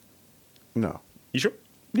drive-through person? No. You sure?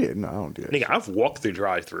 Yeah, no, I don't do that. Nigga, I've walked through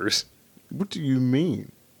drive-thrus. What do you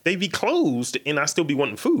mean? They be closed, and I still be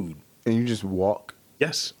wanting food. And you just walk?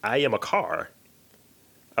 Yes, I am a car.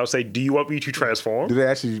 I would say, do you want me to transform? Do they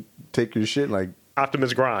actually take your shit? Like,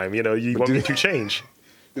 Optimus Grime, you know, you want me to change?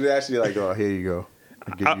 do they actually like, oh, here you go.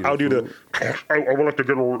 I'll do the, I would like to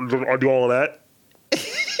get, I'll do all of that.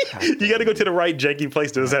 You got to go to the right janky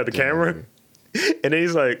place that doesn't have the camera. And then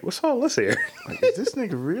he's like, what's all this here? Like, is this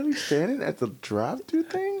nigga really standing at the drive-thru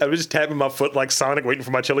thing? I was just tapping my foot like Sonic waiting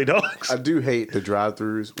for my chili dogs. I do hate the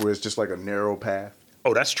drive-thrus where it's just like a narrow path.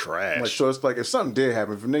 Oh, that's trash. Like, so it's like if something did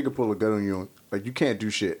happen, if a nigga pull a gun on you, like you can't do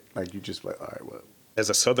shit. Like you just like, all right, well. As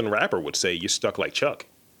a Southern rapper would say, you're stuck like Chuck.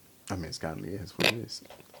 I mean, it's kind of is what it is.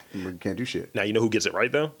 You can't do shit. Now, you know who gets it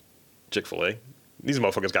right, though? Chick-fil-A. These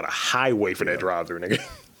motherfuckers got a highway for that drive-thru, nigga.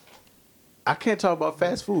 I can't talk about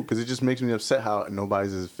fast food because it just makes me upset how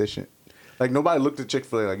nobody's as efficient. Like, nobody looked at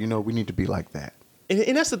Chick-fil-A like, you know, we need to be like that.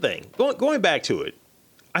 And that's the thing. Going back to it,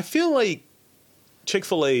 I feel like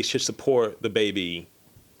Chick-fil-A should support the baby.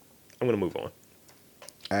 I'm going to move on.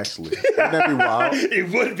 Actually. Wouldn't that be wild? It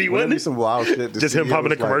would be, Wouldn't wouldn't be it? some wild shit? Just him popping a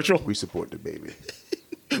was like, commercial? We support the baby.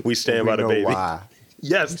 We stand by the know baby. why. We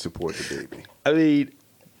Yes. support the baby. I mean,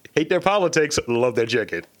 hate their politics, love their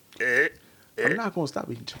chicken. I'm not going to stop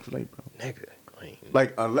eating Chick-fil-A, bro. Nigga.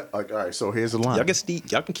 Like, all right, so here's the line.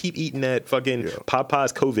 Y'all can keep eating that fucking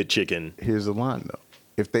Popeye's COVID chicken. Here's the line, though.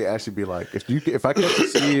 If they actually be like, if I catch the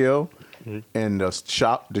CEO and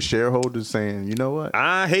the shareholders saying, you know what?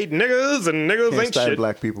 I hate niggas and niggas Can't ain't stab shit.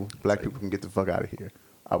 black people. Black people can get the fuck out of here.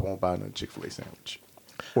 I won't buy another Chick-fil-A sandwich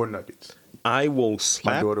or nuggets. I will My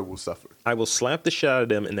slap. daughter will suffer. I will slap the shit out of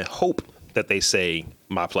them in the hope that they say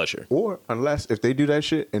my pleasure. Or unless if they do that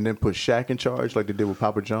shit and then put Shaq in charge like they did with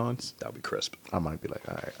Papa John's, That'll be crisp. I might be like,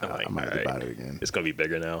 all right, I might have to buy it again. It's gonna be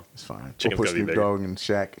bigger now. It's fine. Chicken's We'll put gonna be Snoop bigger. Dogg and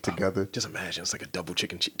Shaq together. Just imagine it's like a double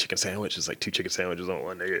chicken sandwich. It's like 2 chicken sandwiches on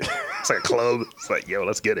one nigga. It's like a club. It's like, yo,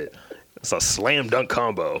 let's get it. It's a slam dunk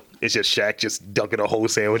combo. It's just Shaq just dunking a whole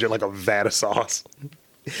sandwich in like a vat of sauce.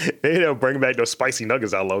 They don't bring back those spicy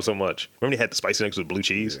nuggets I love so much. Remember they had the spicy nuggets with blue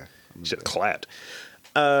cheese? Yeah, Shit clapped.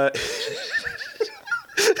 You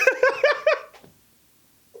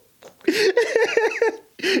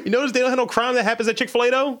notice they don't have no crime that happens at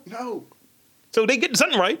Chick-fil-A though? No. So they getting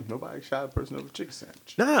something right. Nobody shot a person over a chicken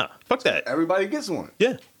sandwich. Nah, fuck that. Everybody gets one.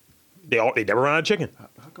 Yeah. They never run out of chicken.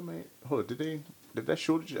 How come did that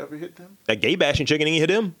shortage ever hit them? That gay bashing chicken ain't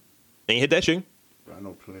hit him. Ain't hit that chicken. I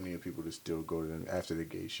know plenty of people that still go to them after the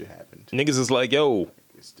gay shit happened. Niggas is like, yo,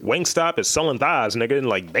 Wingstop is selling thighs, nigga, and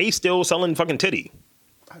like they still selling fucking titty.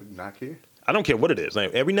 I do not care. I don't care what it is.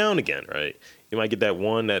 Like every now and again, right? You might get that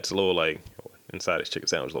one that's a little like inside his chicken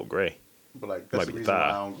sandwich, a little gray. But like Might that's be the reason thigh.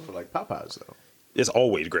 why I don't go for like Popeyes though. It's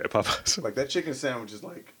always great at Popeyes. Like that chicken sandwich is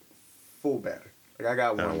like full batter. Like I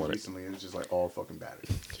got I don't one want it. recently. It was just like all fucking battered,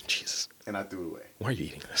 Jesus. and I threw it away. Why are you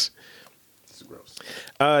eating this? It's gross.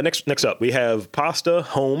 Next up, we have pasta,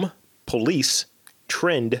 home, police,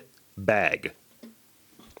 trend, bag.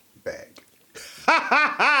 Bag.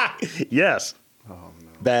 Yes. Oh no.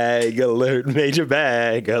 Bag alert, major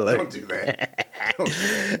bag alert. Don't do that. Don't do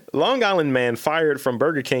that. Long Island man fired from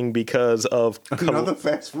Burger King because of Another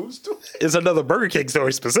fast food store. It's another Burger King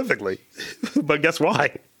story specifically. But guess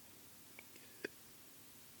why?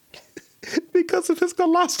 Because of his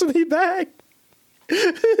colostomy bag.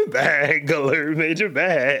 Bag alert, major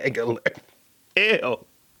bag alert. Ew.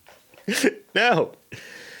 No.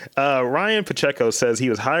 Ryan Pacheco says he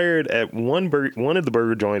was hired at one of the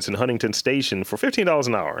burger joints in Huntington Station for $15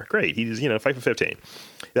 an hour. Great. He's, fight for 15.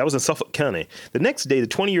 That was in Suffolk County. The next day, the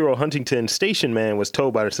 20-year-old Huntington Station man was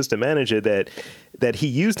told by an assistant manager that he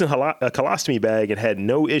used a colostomy bag and had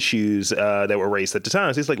no issues that were raised at the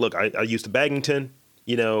time. So he's like, look, I used the Baggington.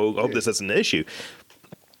 Hope this isn't an issue.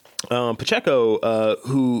 Pacheco,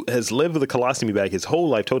 who has lived with a colostomy bag his whole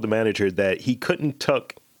life, told the manager that he couldn't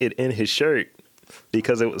tuck it in his shirt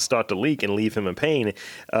because it would start to leak and leave him in pain,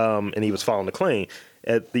 and he was following the claim.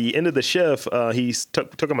 At the end of the shift, he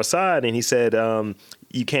took him aside and he said,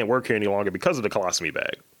 you can't work here any longer because of the colostomy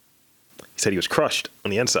bag. He said he was crushed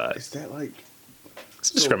on the inside. Is that like...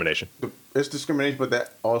 It's discrimination. It's discrimination, but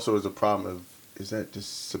that also is a problem of... Is that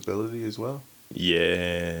disability as well?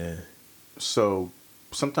 Yeah. So,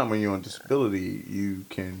 sometime when you're on disability, you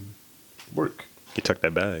can work. You tuck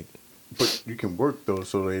that bag. But you can work, though,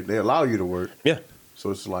 so they allow you to work. Yeah. So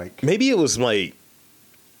it's like... Maybe it was like,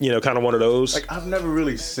 kind of one of those. Like, I've never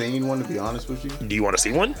really seen one, to be honest with you. Do you want to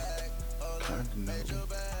see one? Kind of no.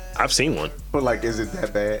 I've seen one. But, like, is it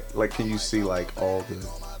that bad? Like, can you see, like, all the...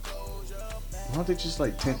 Why don't they just,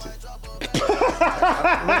 like, tint it?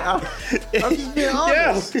 I'm just being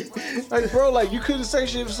honest. Yeah. Like, bro, like, you couldn't say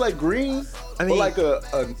shit if it's, like, green. I mean- or, like,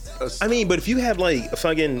 But if you have like a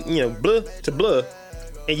fucking, blah to blah,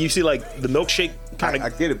 and you see like the milkshake kind I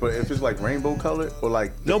of. get it, but if it's, like, rainbow color or,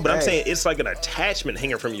 like... No, but I'm bag, saying it's like an attachment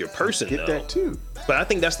hanging from your person, get though. that, too. But I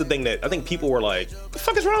think that's the thing that I think people were like, "The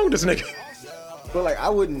fuck is wrong with this nigga?" But, like, I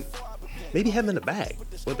wouldn't... Maybe have him in the bag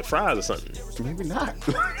with the fries or something. Maybe not.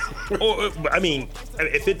 Or I mean,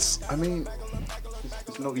 if it's I mean,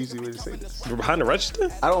 there's no easy way to say this. behind the register,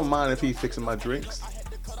 I don't mind if he's fixing my drinks.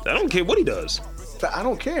 I don't care what he does. But I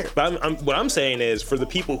don't care. But what I'm saying is for the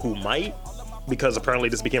people who might, because apparently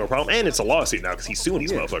this became a problem, and it's a lawsuit now because he's suing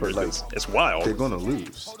these Yeah, motherfuckers. but, like, It's wild. They're gonna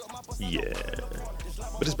lose. Yeah,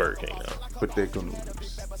 but it's Burger King now. But they're gonna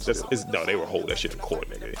lose. No, they were holding that shit in court,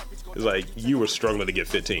 nigga. It's like you were struggling to get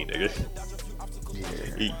 15, nigga.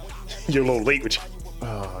 Yeah. You're a little late with you.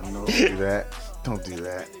 Oh no! Don't do that. Don't do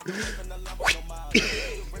that.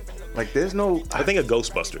 Like, there's no. I think of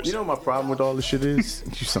Ghostbusters. You know what my problem with all this shit is?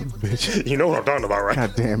 You son of a bitch. You know what I'm talking about, right?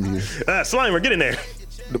 God damn you. Slimer, get in there.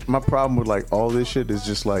 My problem with like all this shit is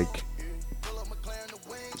just like,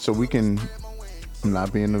 so we can. I'm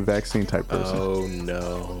not being a vaccine type person. Oh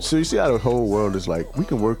no. So you see how the whole world is like, we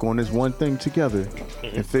can work on this one thing together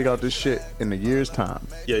and figure out this shit in a year's time.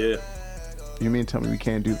 Yeah. You mean tell me we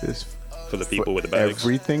can't do this For the people for with the bags.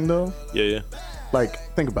 everything though? Yeah. Like,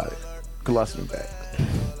 think about it. Colostomy bag.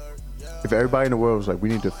 If everybody in the world was like, we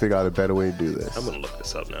need to figure out a better way to do this, I'm gonna look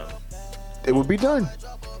this up now. it would be done.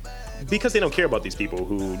 Because they don't care about these people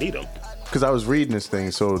who need them. Because I was reading this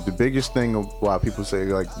thing. So the biggest thing of why people say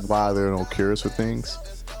like why there are no cures for things,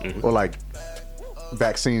 or like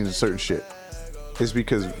vaccines and certain shit, is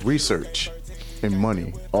because research and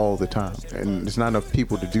money all the time, and there's not enough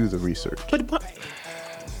people to do the research. But what?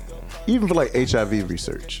 Even for like HIV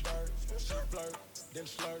research.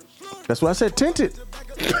 That's why I said tinted.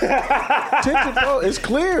 Tinted, bro. It's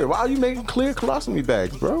clear. Why are you making clear colostomy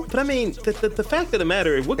bags, bro? But I mean, the fact of the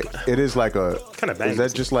matter, what It is like a kind of bag? Is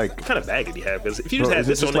that just like? What kind of bag did you have? Because if you just Bro, had is it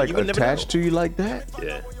this just on like it, you would never know. attached to you like that?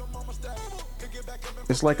 Yeah.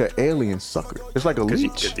 It's like an alien sucker. It's like a Because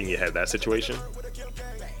leech. then you have that situation.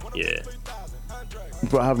 Yeah.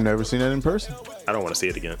 But I've never seen that in person. I don't want to see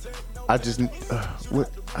it again. I just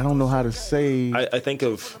what I don't know how to say. I think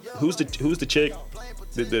of who's the chick,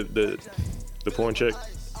 the porn chick.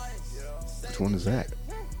 Which one is that?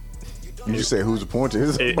 You just say who's the pointer?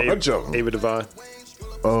 There's a bunch of them. Ava Devine.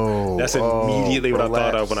 Oh, That's immediately what I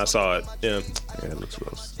thought relax. of when I saw it. Yeah. Yeah, it looks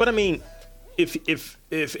gross. But I mean, if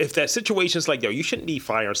that situation's like, yo, you shouldn't be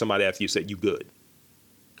firing somebody after you said you good.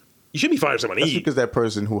 You should be firing somebody. That's because that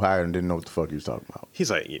person who hired him didn't know what the fuck he was talking about.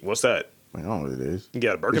 He's like, what's that? Like, I don't know what it is. You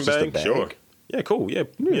got a Birkin It's just a bag? Sure. Yeah, cool. Yeah.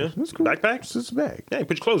 That's cool. Backpack? It's just a bag. Yeah, you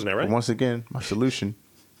put your clothes in there, right? Once again, my solution,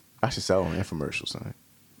 I should sell an infomercial, son.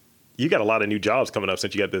 You got a lot of new jobs coming up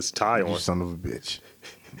since you got this tie You on. son of a bitch.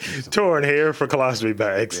 Torn hair for colostomy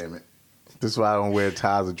bags. Damn it. This is why I don't wear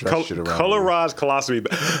ties or dress shit around here. Colorized colostomy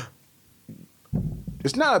bags.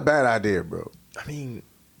 It's not a bad idea, bro. I mean,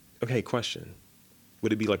 okay, question.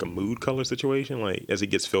 Would it be like a mood color situation? Like, as it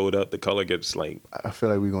gets filled up, the color gets like... I feel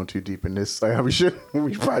like we're going too deep in this. Like,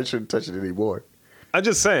 we probably shouldn't touch it anymore. I'm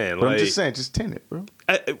just saying. But like, I'm just saying, just tint it, bro.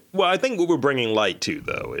 I think what we're bringing light to,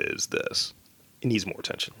 though, is this. It needs more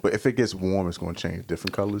attention. But if it gets warm, it's going to change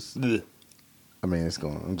different colors. Blech. I mean,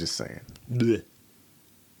 I'm just saying. Blech.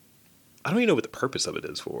 I don't even know what the purpose of it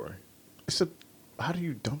is for. How do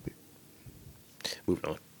you dump it? Moving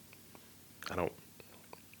on. I don't...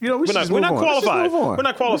 You know, We're not qualified. We're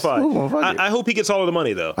not qualified. I hope he gets all of the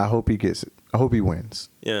money, though. I hope he gets it. I hope he wins.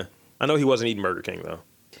 Yeah. I know he wasn't eating Burger King, though.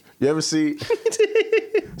 You ever see...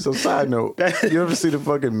 So, side note, you ever see the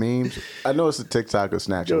fucking memes? I know it's a TikTok or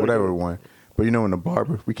Snapchat, whatever one. But you know, when the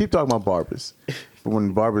barber... We keep talking about barbers. But when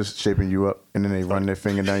the barber's shaping you up and then they run their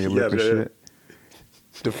finger down your lip and shit.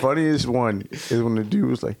 The funniest one is when the dude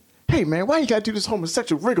was like, hey, man, why you got to do this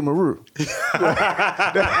homosexual rigmarole?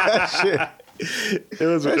 that shit...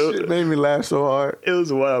 That shit made me laugh so hard. It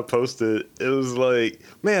was what I posted. It was like,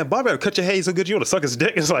 man, Bob better cut your hair so good you want to suck his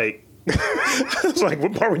dick. It's like,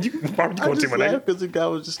 what part were you going to my nigga? Because the guy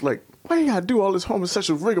was just like, why you gotta do all this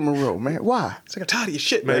homosexual rigmarole, man? Why? It's like, I'm tired of your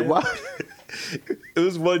shit, man. Like, why? It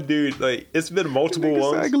was one dude, like, it's been multiple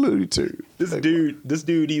ones. Like Looney Tunes. This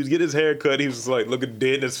dude, he was getting his hair cut. He was just like looking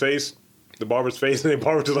dead in his face, the barber's face, and the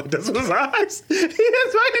barber just like, this was his eyes. He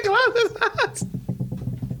just fucking closed his eyes.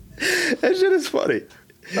 That shit is funny.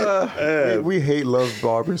 We hate love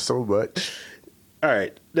barbers so much. All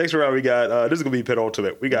right, next round we got. This is gonna be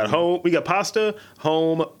penultimate. We got pasta,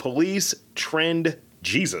 home, police, trend,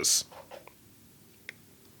 Jesus.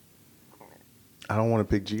 I don't want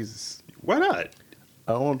to pick Jesus. Why not?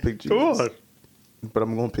 I don't want to pick Jesus. Come on. But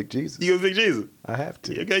I'm gonna pick Jesus. You gonna pick Jesus? I have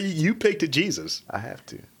to. Okay, you picked Jesus. I have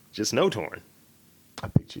to. Just no Torn. I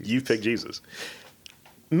picked Jesus. You picked Jesus.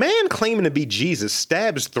 Man claiming to be Jesus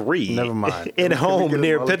stabs 3. Never mind. In home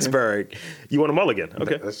near Pittsburgh. You want a mulligan?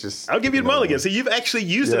 Okay. Let's just. I'll give you the mulligan. So you've actually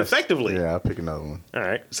used it effectively. Yeah, I'll pick another one. All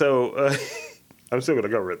right. So I'm still gonna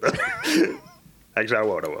go with that. Actually, I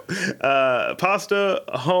won't. Pasta,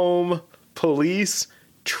 home, police,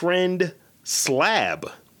 trend, slab.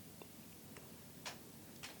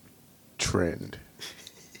 Trend.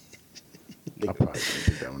 I probably didn't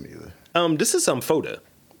pick that one either. This is some photo.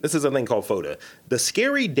 This is a thing called FODA. The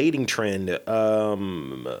scary dating trend, the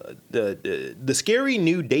scary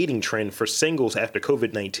new dating trend for singles after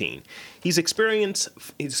COVID-19. He's experiencing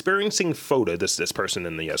FODA, this person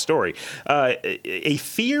in the story, a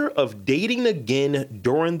fear of dating again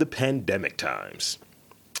during the pandemic times.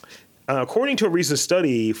 According to a recent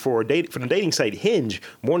study from the dating site Hinge,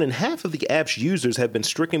 more than half of the app's users have been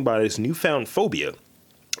stricken by this newfound phobia.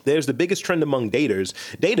 There's the biggest trend among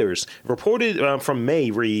daters. Reported from May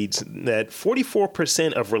reads that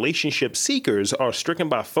 44% of relationship seekers are stricken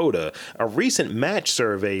by FODA. A recent Match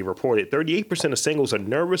survey reported 38% of singles are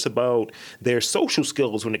nervous about their social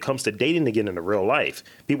skills when it comes to dating again in the real life.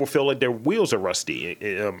 People feel like their wheels are rusty,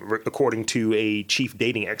 according to a chief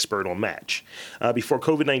dating expert on Match. Before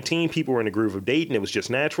COVID-19, people were in a groove of dating. It was just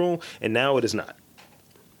natural, and now it is not.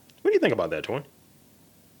 What do you think about that, Torn?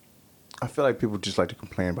 I feel like people just like to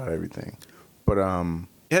complain about everything. But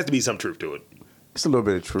it has to be some truth to it. It's a little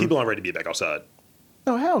bit of truth. People aren't ready to be back outside.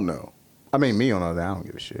 No, hell no. I mean, me on the other hand, I don't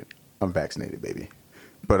give a shit. I'm vaccinated, baby.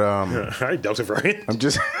 But I doubt it, right? I'm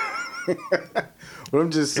just but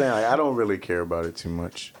I'm just saying, like, I don't really care about it too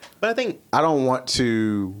much. But I think I don't want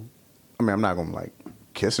to. I mean, I'm not gonna like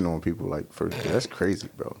kissing on people like first. That's crazy,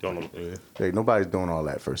 bro. Like, nobody's doing all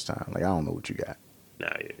that first time. Like, I don't know what you got. Nah,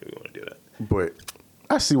 yeah, we want to do that. But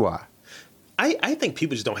I see why. I think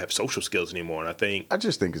people just don't have social skills anymore, and I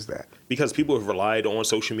just think it's that. Because people have relied on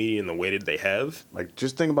social media in the way that they have. Like,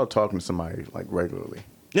 just think about talking to somebody, like, regularly.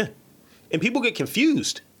 Yeah. And people get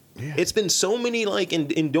confused. Yeah. It's been so many, like,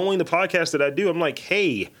 in doing the podcast that I do, I'm like,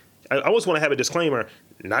 hey, I always want to have a disclaimer,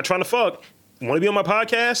 not trying to fuck, want to be on my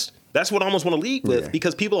podcast? That's what I almost want to lead with,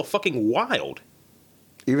 because people are fucking wild.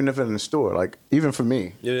 Even if it's in the store, like, even for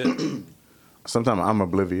me. Yeah. Sometimes I'm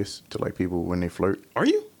oblivious to, like, people when they flirt. Are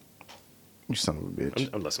you? You son of a bitch.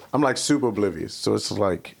 I'm listening. I'm like super oblivious. So it's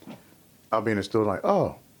like, I'll be in the store like,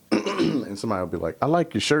 oh. And somebody will be like, I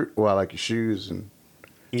like your shirt. Or I like your shoes. And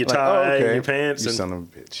your like, tie, and your pants. You son of a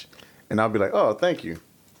bitch. And I'll be like, oh, thank you.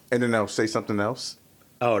 And then they'll say something else.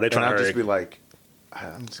 Oh, they're trying to I'll just be like,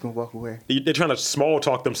 I'm just gonna walk away. They're trying to small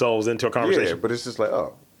talk themselves into a conversation. Yeah, but it's just like,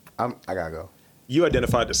 oh, I gotta go. You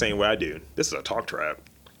identified the same way I do. This is a talk trap.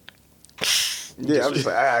 Yeah, I'm just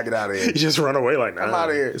like, I gotta get out of here. You just run away like, nah. I'm out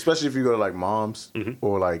of here. Especially if you go to like Mom's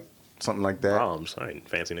or like something like that. Moms, I ain't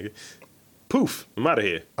fancy nigga. Poof, I'm out of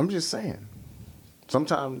here. I'm just saying.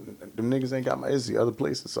 Sometimes them niggas ain't got my Izzy other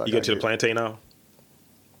places. So You get to the plantain now?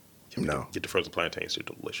 No. Get the frozen plantains. They're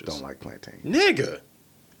delicious. Don't like plantain. Nigga.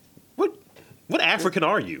 What African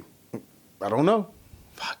are you? I don't know.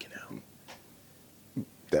 Fucking hell.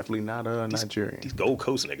 Definitely not Nigerian. These Gold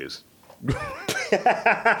Coast niggas.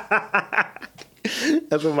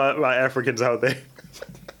 That's what my Africans out there.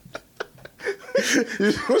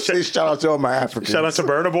 You say shout out to all my Africans. Shout out to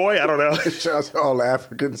Burna Boy. I don't know. Shout out to all the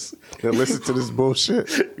Africans that listen to this bullshit.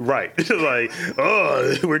 Right. Like,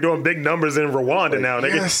 oh, we're doing big numbers in Rwanda now,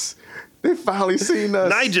 nigga. Yes. They finally seen us.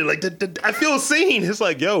 Niger, like, I feel seen. It's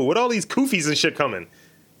like, yo, what all these kufis and shit coming?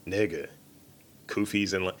 Nigga.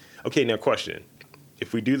 Kufis and... Okay, now question.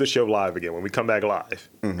 If we do the show live again, when we come back live,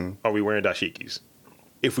 are we wearing dashikis?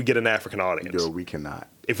 If we get an African audience. Yo, we cannot.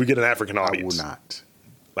 If we get an African audience. I will not.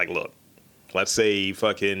 Like, look. Let's say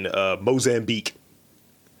fucking Mozambique.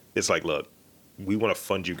 It's like, look, we want to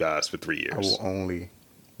fund you guys for 3 years. I will only...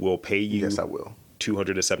 We'll pay you... Yes, I will.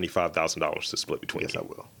 $275,000 to split between Yes, you. I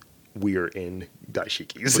will. We're in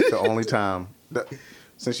dashikis. But the only time...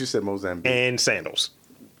 Since you said Mozambique... And sandals.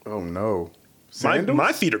 Oh, no. Sandals?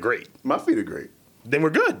 My feet are great. My feet are great. Then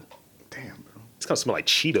we're good. Damn, bro. It's gonna smell like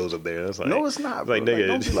Cheetos up there. It's like, No, it's not, Like, bro. nigga,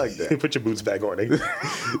 Like, don't be like that. put your boots back on, nigga.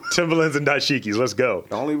 Timberlands and dashikis. Let's go.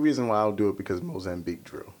 The only reason why I'll do it because Mozambique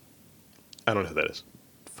drill. I don't know who that is.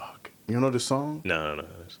 Fuck. You know the song? No, I don't know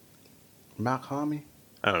who that is. Malhami?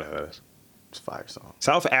 I don't know who that is. It's a fire song.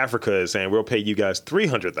 South Africa is saying we'll pay you guys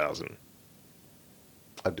 $300,000.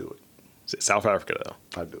 I do it. South Africa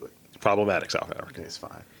though. I do it. It's problematic. South Africa. It's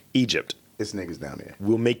fine. Egypt. It's niggas down there.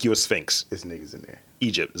 We'll make you a sphinx. It's niggas in there.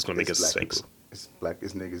 Egypt is gonna make us It's a black sphinx. people. It's black.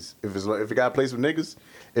 It's niggas. If it got a place with niggas,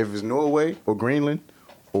 if it's Norway or Greenland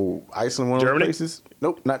or Iceland, one of those Germany? places,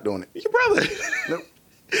 nope, not doing it. Your brother. Nope.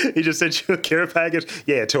 He just sent you a care package.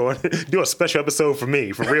 Yeah, Torn. Do a special episode for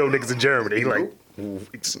me, for real niggas in Germany. Like, Nope,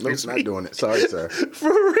 excuse not me. doing it. Sorry, sir. For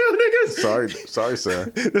real niggas. Sorry, sir.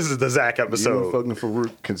 This is the Zach You episode. and fucking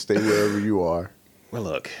Farouk can stay wherever you are. Well,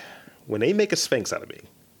 look, when they make a sphinx out of me,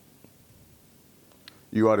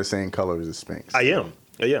 You are the same color as the Sphinx. I am.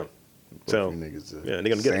 So, you niggas yeah, they're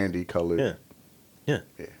gonna get it. sandy colored. Yeah.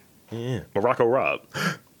 Yeah. Morocco Rob. Oh,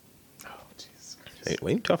 Jesus. Hey,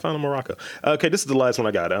 wait till I find a Morocco. Okay, this is the last one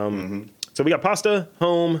I got. So we got pasta,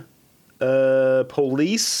 home,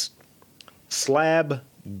 police, slab,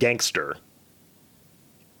 gangster.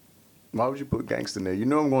 Why would you put gangster in there? You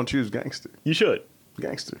know I'm going to choose gangster. You should.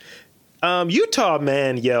 Gangster. Utah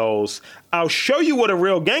man yells, "I'll show you what a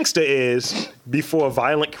real gangster is," before a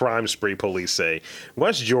violent crime spree, police say.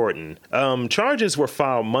 West Jordan. Charges were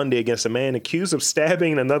filed Monday against a man accused of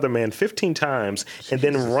stabbing another man 15 times and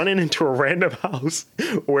then running into a random house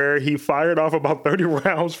where he fired off about 30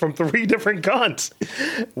 rounds from 3 different guns.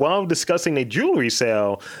 While discussing a jewelry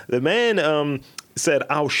sale, the man said,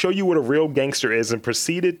 "I'll show you what a real gangster is," and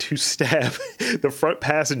proceeded to stab the front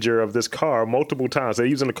passenger of this car multiple times. So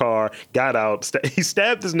he was in the car, got out, he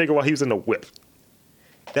stabbed this nigga while he was in the whip.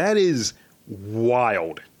 That is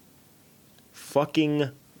wild.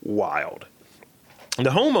 Fucking wild. The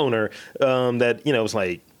homeowner that, was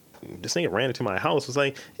like, this nigga ran into my house, was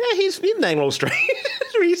like, yeah, he's been acting a little strange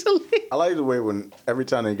recently. I like the way when every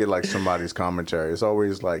time they get like somebody's commentary, it's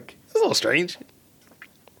always like It's a little strange.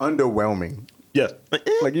 underwhelming. Yeah.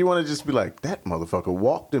 Like you want to just be like, that motherfucker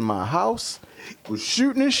walked in my house, was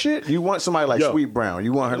shooting and shit. You want somebody like Yo. Sweet Brown.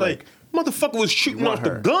 You want her like motherfucker was shooting want off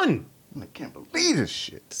the her. gun. I can't believe this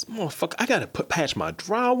shit. This motherfucker, I gotta patch my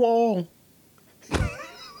drywall.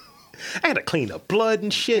 I gotta clean up blood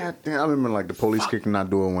and shit. God damn, I remember like the police kicking our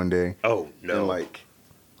door one day. Oh no! And like,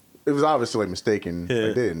 it was obviously like mistaken. Yeah.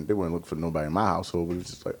 Like, they wouldn't look for nobody in my household, but it was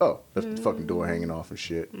just like, oh, that's the fucking door hanging off and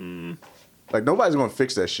shit. Like nobody's gonna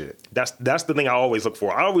fix that shit. That's the thing I always look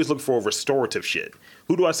for. I always look for restorative shit.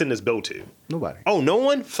 Who do I send this bill to? Nobody. Oh, no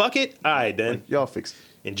one? Fuck it. All right, then. Like, y'all fix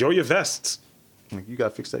it. Enjoy your vests. Like, you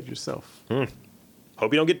gotta fix that yourself.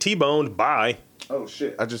 Hope you don't get T-boned. Bye. Oh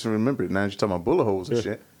shit! I just remembered. Now that you're talking about bullet holes and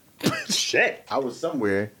shit. Shit. I was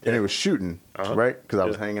somewhere and they were shooting, Uh-huh. right? Because I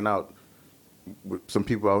was Yeah. hanging out with some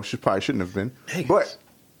people I probably shouldn't have been. Hey. But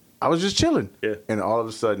I was just chilling. Yeah. And all of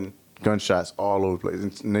a sudden, gunshots all over the place.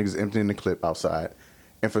 And niggas emptying the clip outside.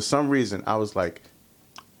 And for some reason, I was like,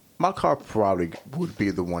 my car probably would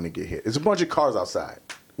be the one to get hit. There's a bunch of cars outside.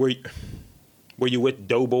 Were you with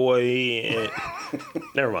Doughboy? And...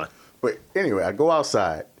 Never mind. But anyway, I go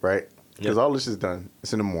outside, right? Because Yeah. all this is done.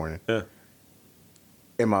 It's in the morning. Yeah.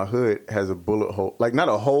 And my hood has a bullet hole. Like, not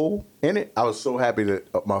a hole in it. I was so happy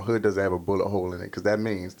that my hood doesn't have a bullet hole in it because that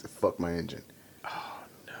means to fuck my engine. Oh,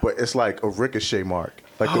 no. But it's like a ricochet mark.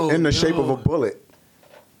 Like in the shape of a bullet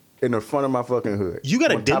in the front of my fucking hood. You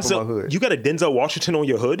got a on top of my Denzel. hood. You got a Denzel Washington on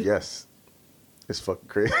your hood. Yes. It's fucking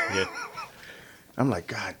crazy. Yeah. I'm like,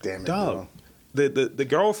 God damn it, Dog. bro. The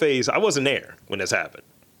girl phase. I wasn't there when this happened.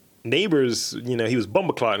 Neighbors, he was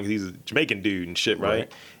bumbleclotting because he's a Jamaican dude and shit,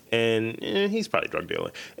 right? And he's probably drug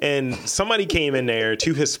dealing. And somebody came in there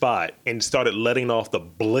to his spot and started letting off the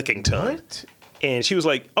Blickington. What? And she was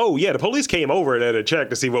like, "Oh yeah, the police came over there to check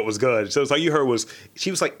to see what was good." So it's like you heard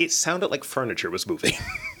she was like, it sounded like furniture was moving.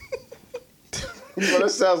 Well,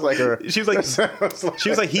 that sounds like her. She was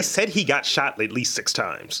like, he said he got shot at least 6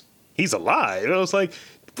 times. He's alive. And I was like,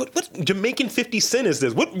 what Jamaican 50 Cent is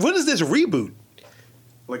this? What is this reboot?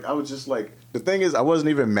 Like, I was just like, the thing is, I wasn't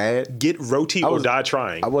even mad. Get roti or die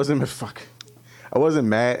trying. I wasn't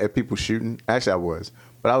mad at people shooting. Actually, I was.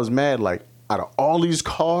 But I was mad, like, out of all these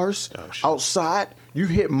cars outside, you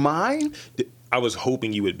hit mine? I was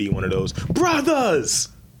hoping you would be one of those brothers.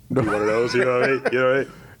 No. Be one of those, you know what I mean? You know what I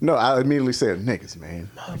mean? No, I immediately said niggas, man.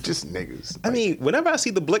 Just niggas. I mean, whenever I see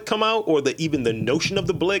the blick come out or even the notion of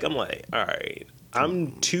the blick, I'm like, all right,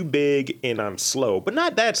 I'm too big and I'm slow, but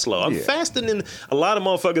not that slow. I'm faster than a lot of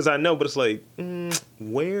motherfuckers I know, but it's like,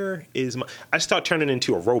 where is my... I start turning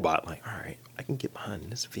into a robot. Like, all right, I can get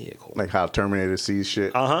behind this vehicle. Like how Terminator sees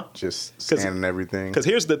shit. Uh-huh. Just scanning everything. Because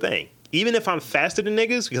here's the thing. Even if I'm faster than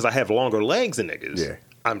niggas, because I have longer legs than niggas,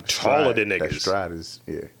 I'm taller than niggas. That stride is,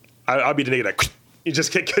 I'll be the nigga that... You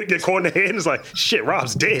just get caught in the head and it's like, shit,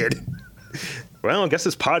 Rob's dead. Well, I guess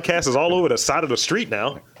this podcast is all over the side of the street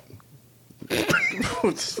now.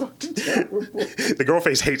 The girl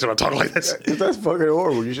face hates when I talk like this. That's fucking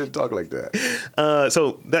horrible. You shouldn't talk like that.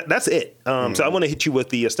 So that's it. So I want to hit you with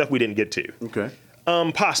the stuff we didn't get to. Okay.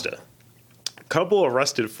 Pasta. Couple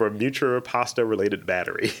arrested for mutual pasta-related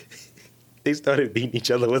battery. They started beating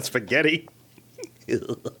each other with spaghetti.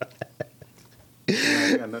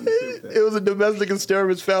 It was a domestic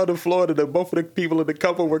disturbance found in Florida that both of the people in the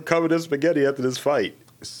couple were covered in spaghetti after this fight.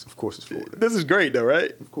 Of course it's Florida. This is great though,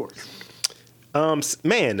 right? Of course.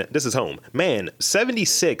 Man, this is home. Man,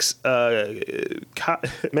 76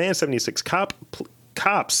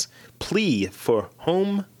 cops plea for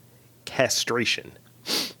home castration.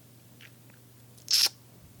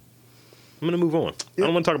 I'm going to move on. Yep. I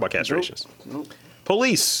don't want to talk about castrations. Nope.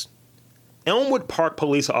 Police. Elmwood Park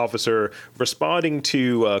police officer responding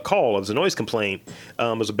to a call. It was a noise complaint.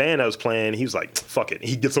 It was a band that was playing. He was like, fuck it.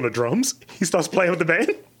 He gets on the drums. He starts playing with the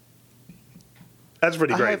band. That's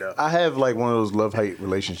pretty great, though. I have like one of those love-hate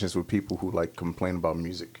relationships with people who like complain about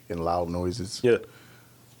music and loud noises. Yeah.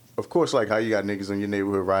 Of course, like how you got niggas in your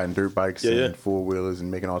neighborhood riding dirt bikes and four-wheelers and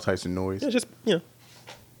making all types of noise. Yeah,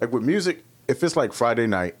 Like with music, if it's like Friday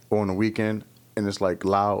night or on the weekend and it's like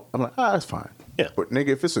loud, I'm like, that's fine. Yeah. But nigga,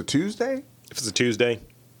 if it's a Tuesday,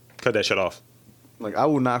 cut that shit off. Like I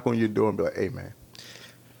will knock on your door and be like, hey man,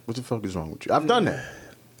 what the fuck is wrong with you? I've done that.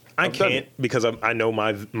 I can't because I know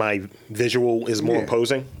my visual is more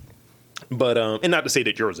imposing. But and not to say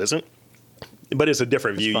that yours isn't, but it's a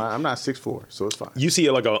different view. Fine. I'm not 6'4", so it's fine. You see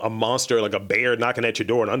like a monster, like a bear knocking at your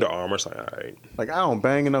door in Under Armour. It's like, all right. Like I don't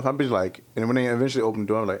bang enough. I'll be like, and when they eventually open the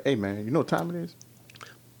door, I'm like, hey man, you know what time it is?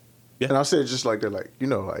 Yeah. And I'll say it just like they're like,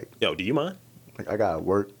 like, yo, do you mind? Like I gotta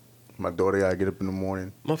work. My daughter gotta get up in the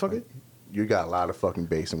morning. Motherfucker. Like, you got a lot of fucking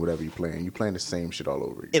bass in whatever you're playing. You playing the same shit all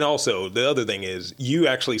over again. And also, the other thing is, you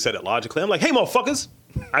actually said it logically. I'm like, hey, motherfuckers.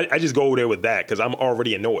 I just go over there with that because I'm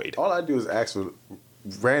already annoyed. All I do is ask for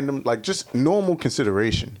random, like just normal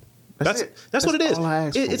consideration. That's what it is. All I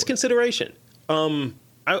ask it's for. consideration. I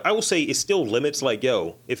will say it still limits, like,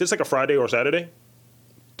 yo, if it's like a Friday or Saturday.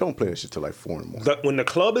 Don't play that shit till like 4 in the morning. When the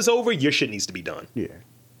club is over, your shit needs to be done. Yeah.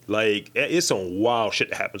 Like, it's some wild shit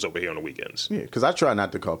that happens over here on the weekends. Yeah, because I try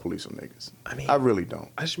not to call police on niggas. I mean, I really don't.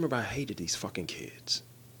 I just remember I hated these fucking kids.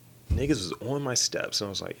 Niggas was on my steps, and I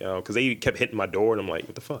was like, yo, because they kept hitting my door, and I'm like,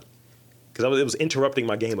 what the fuck? Because it was interrupting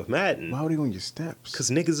my game of Madden. Why were they on your steps? Because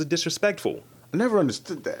niggas are disrespectful. I never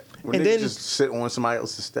understood that. When and they then just sit on somebody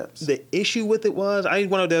else's steps. The issue with it was, I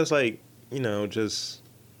one of those like, I just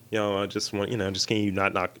want, just can you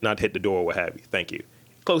not hit the door or what have you? Thank you.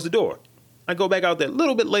 Close the door. I go back out there a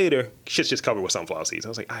little bit later. Shit's just covered with sunflower seeds. I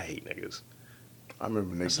was like, I hate niggas. I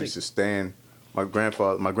remember niggas used to stand. My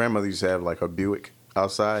grandmother used to have like a Buick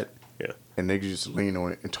outside. Yeah. And niggas used to lean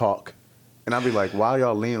on it and talk. And I'd be like, why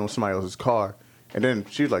y'all leaning on somebody else's car? And then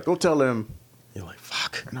she was like, go tell them. You're like, fuck.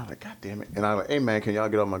 Fuck. And I'm like, God damn it. And I'm like, hey, man, can y'all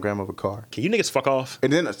get off my grandmother's car? Can you niggas fuck off?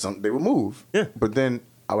 And then they would move. Yeah. But then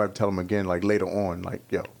I would have to tell them again, like, later on, like,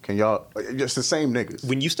 yo, can y'all, just the same niggas.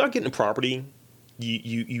 When you start getting property,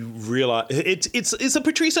 you realize it's a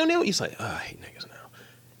Patrice O'Neal. You're like, I hate niggas now.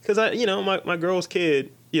 Because my girl's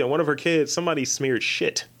kid, one of her kids, somebody smeared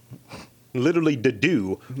shit. Literally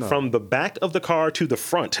from the back of the car to the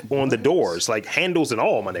front on the doors, like handles and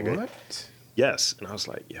all, my nigga. What? Yes. And I was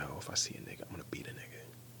like, yo, if I see a nigga, I'm going to beat a nigga.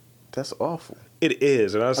 That's awful. It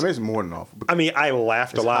is. And it's more than awful. I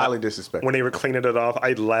laughed a lot. Highly disrespectful. When they were cleaning it off,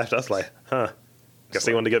 I laughed. I was like, guess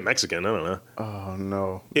they wanted to get Mexican. I don't know. Oh,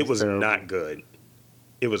 no. It was not good.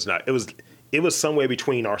 It was not. It was somewhere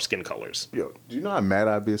between our skin colors. Yo, do you know how mad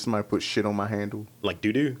I'd be if somebody put shit on my handle? Like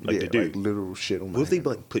doo-doo? Like doo-doo. Like literal shit on my handle. What if they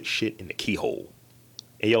like put shit in the keyhole?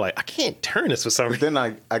 And you're like, I can't turn this for some reason.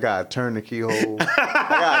 Then I gotta turn the keyhole.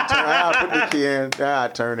 I gotta put the key in. I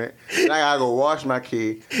gotta turn it. Then I gotta go wash my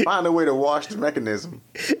key. Find a way to wash the mechanism.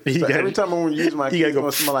 So every time I want to use my key, it's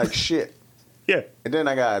gonna smell like shit. Yeah. And then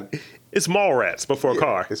I got... It's mall rats before a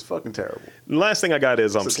car. It's fucking terrible. The last thing I got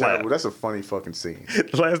is slab. That's a funny fucking scene.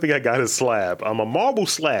 The last thing I got is slab. A marble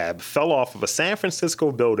slab fell off of a San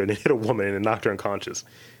Francisco building and hit a woman and knocked her unconscious.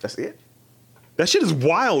 That's it? That shit is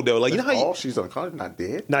wild though. Like, That's how she's unconscious, not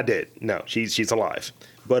dead? Not dead. No, she's alive.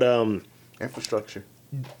 But infrastructure.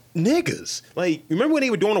 Niggas. Like, remember when they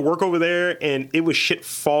were doing the work over there and it was shit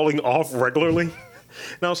falling off regularly? And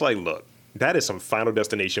I was like, look. That is some Final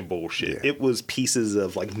Destination bullshit. Yeah. It was pieces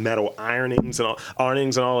of like metal ironings and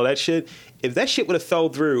all of that shit. If that shit would have fell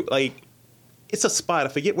through, like, it's a spot. I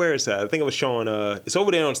forget where it's at. I think I was showing. It's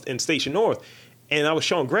over there in Station North, and I was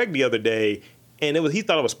showing Greg the other day, and he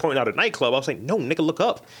thought I was pointing out a nightclub. I was like, no, nigga, look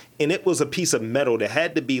up, and it was a piece of metal that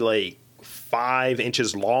had to be like 5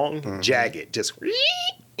 inches long, jagged, just.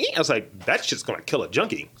 I was like, that shit's gonna kill a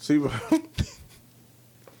junkie. See, the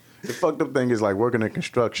fucked up thing is like working in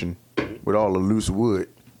construction with all the loose wood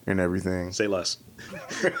and everything. Say less.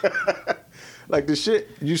 Like the shit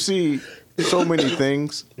you see so many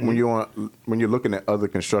things when you're looking at other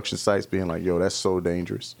construction sites, being like, yo, that's so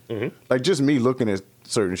dangerous. Like just me looking at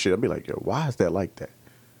certain shit, I'd be like, yo, why is that like that?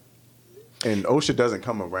 And OSHA doesn't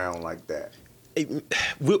come around like that.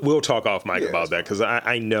 We'll talk off mic about that because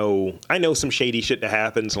I know some shady shit that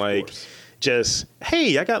happens. Like, just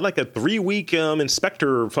hey, I got like a 3-week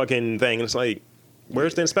inspector fucking thing, and it's like,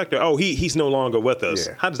 where's the inspector? Oh, he's no longer with us.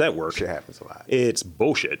 Yeah. How does that work? Shit happens a lot. It's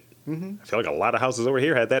bullshit. I feel like a lot of houses over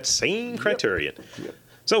here had that same criterion. Yep.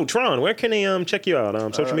 So Tron, where can they check you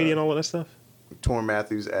out? Social media and all of that stuff. Torn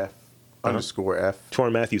Matthews F _F.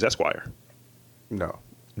 Torn Matthews Esquire. No.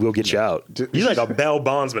 We'll get you out. You're like a bail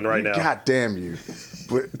bondsman right now. God damn you.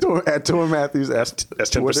 But at Torn Matthews F. That's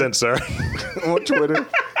 10%, sir. On Twitter.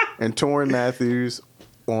 And Torn Matthews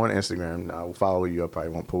on Instagram. I will follow you. I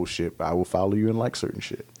probably won't post shit, but I will follow you and like certain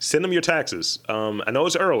shit. Send them your taxes. I know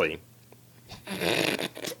it's early.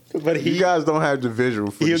 But you guys don't have the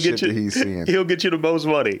visual for the shit that he's seeing. He'll get you the most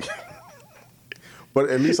money. But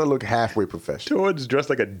at least I look halfway professional. Torn's dressed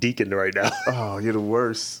like a deacon right now. Oh, you're the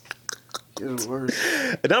worst. You're the worst.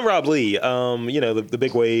 And I'm Rob Lee. The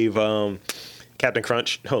big wave, Captain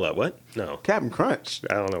Crunch. Hold up, what? No. Captain Crunch?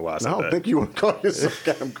 I don't know why I said that. I don't think you want to call yourself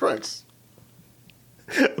Captain Crunch.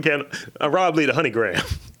 Okay, I'm Rob Lee, the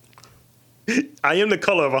Honeygram. I am the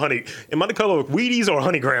color of a honey. Am I the color of Wheaties or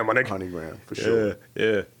Honeygram, my nigga? Honeygram, for sure.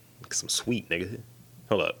 Yeah. Some sweet, nigga.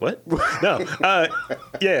 Hold up, what? No.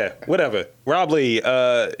 Yeah, whatever. Rob Lee,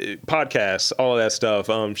 podcasts, all of that stuff.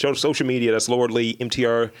 Social media, that's Lord Lee,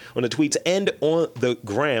 MTR on the tweets and on the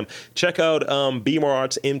gram. Check out Be More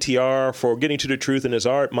Arts MTR for Getting to the Truth in His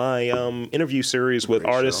Art, my interview series with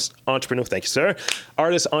artists, entrepreneurs, thank you, sir.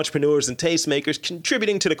 Artists, entrepreneurs, and tastemakers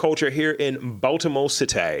contributing to the culture here in Baltimore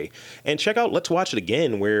City. And check out Let's Watch It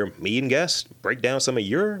Again, where me and guests break down some of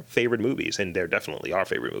your favorite movies, and they're definitely our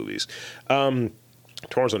favorite movies.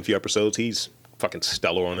 Torn's on a few episodes. He's fucking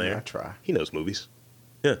stellar on there. I try. He knows movies.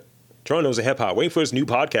 Yeah. Torn knows a hip hop. Waiting for his new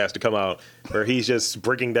podcast to come out where he's just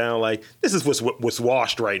breaking down like, this is what's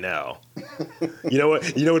washed right now. You know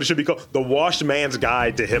what? You know what it should be called? The Washed Man's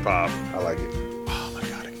Guide to Hip Hop. I like it. Oh my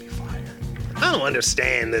God, it can be fire. I don't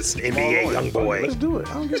understand this NBA young boy. Let's do it.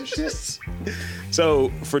 I don't give a shit. So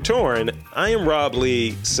for Torn, I am Rob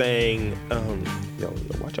Lee saying, yo,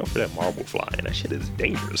 watch out for that marble flying. That shit is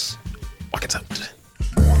dangerous. Walk it out.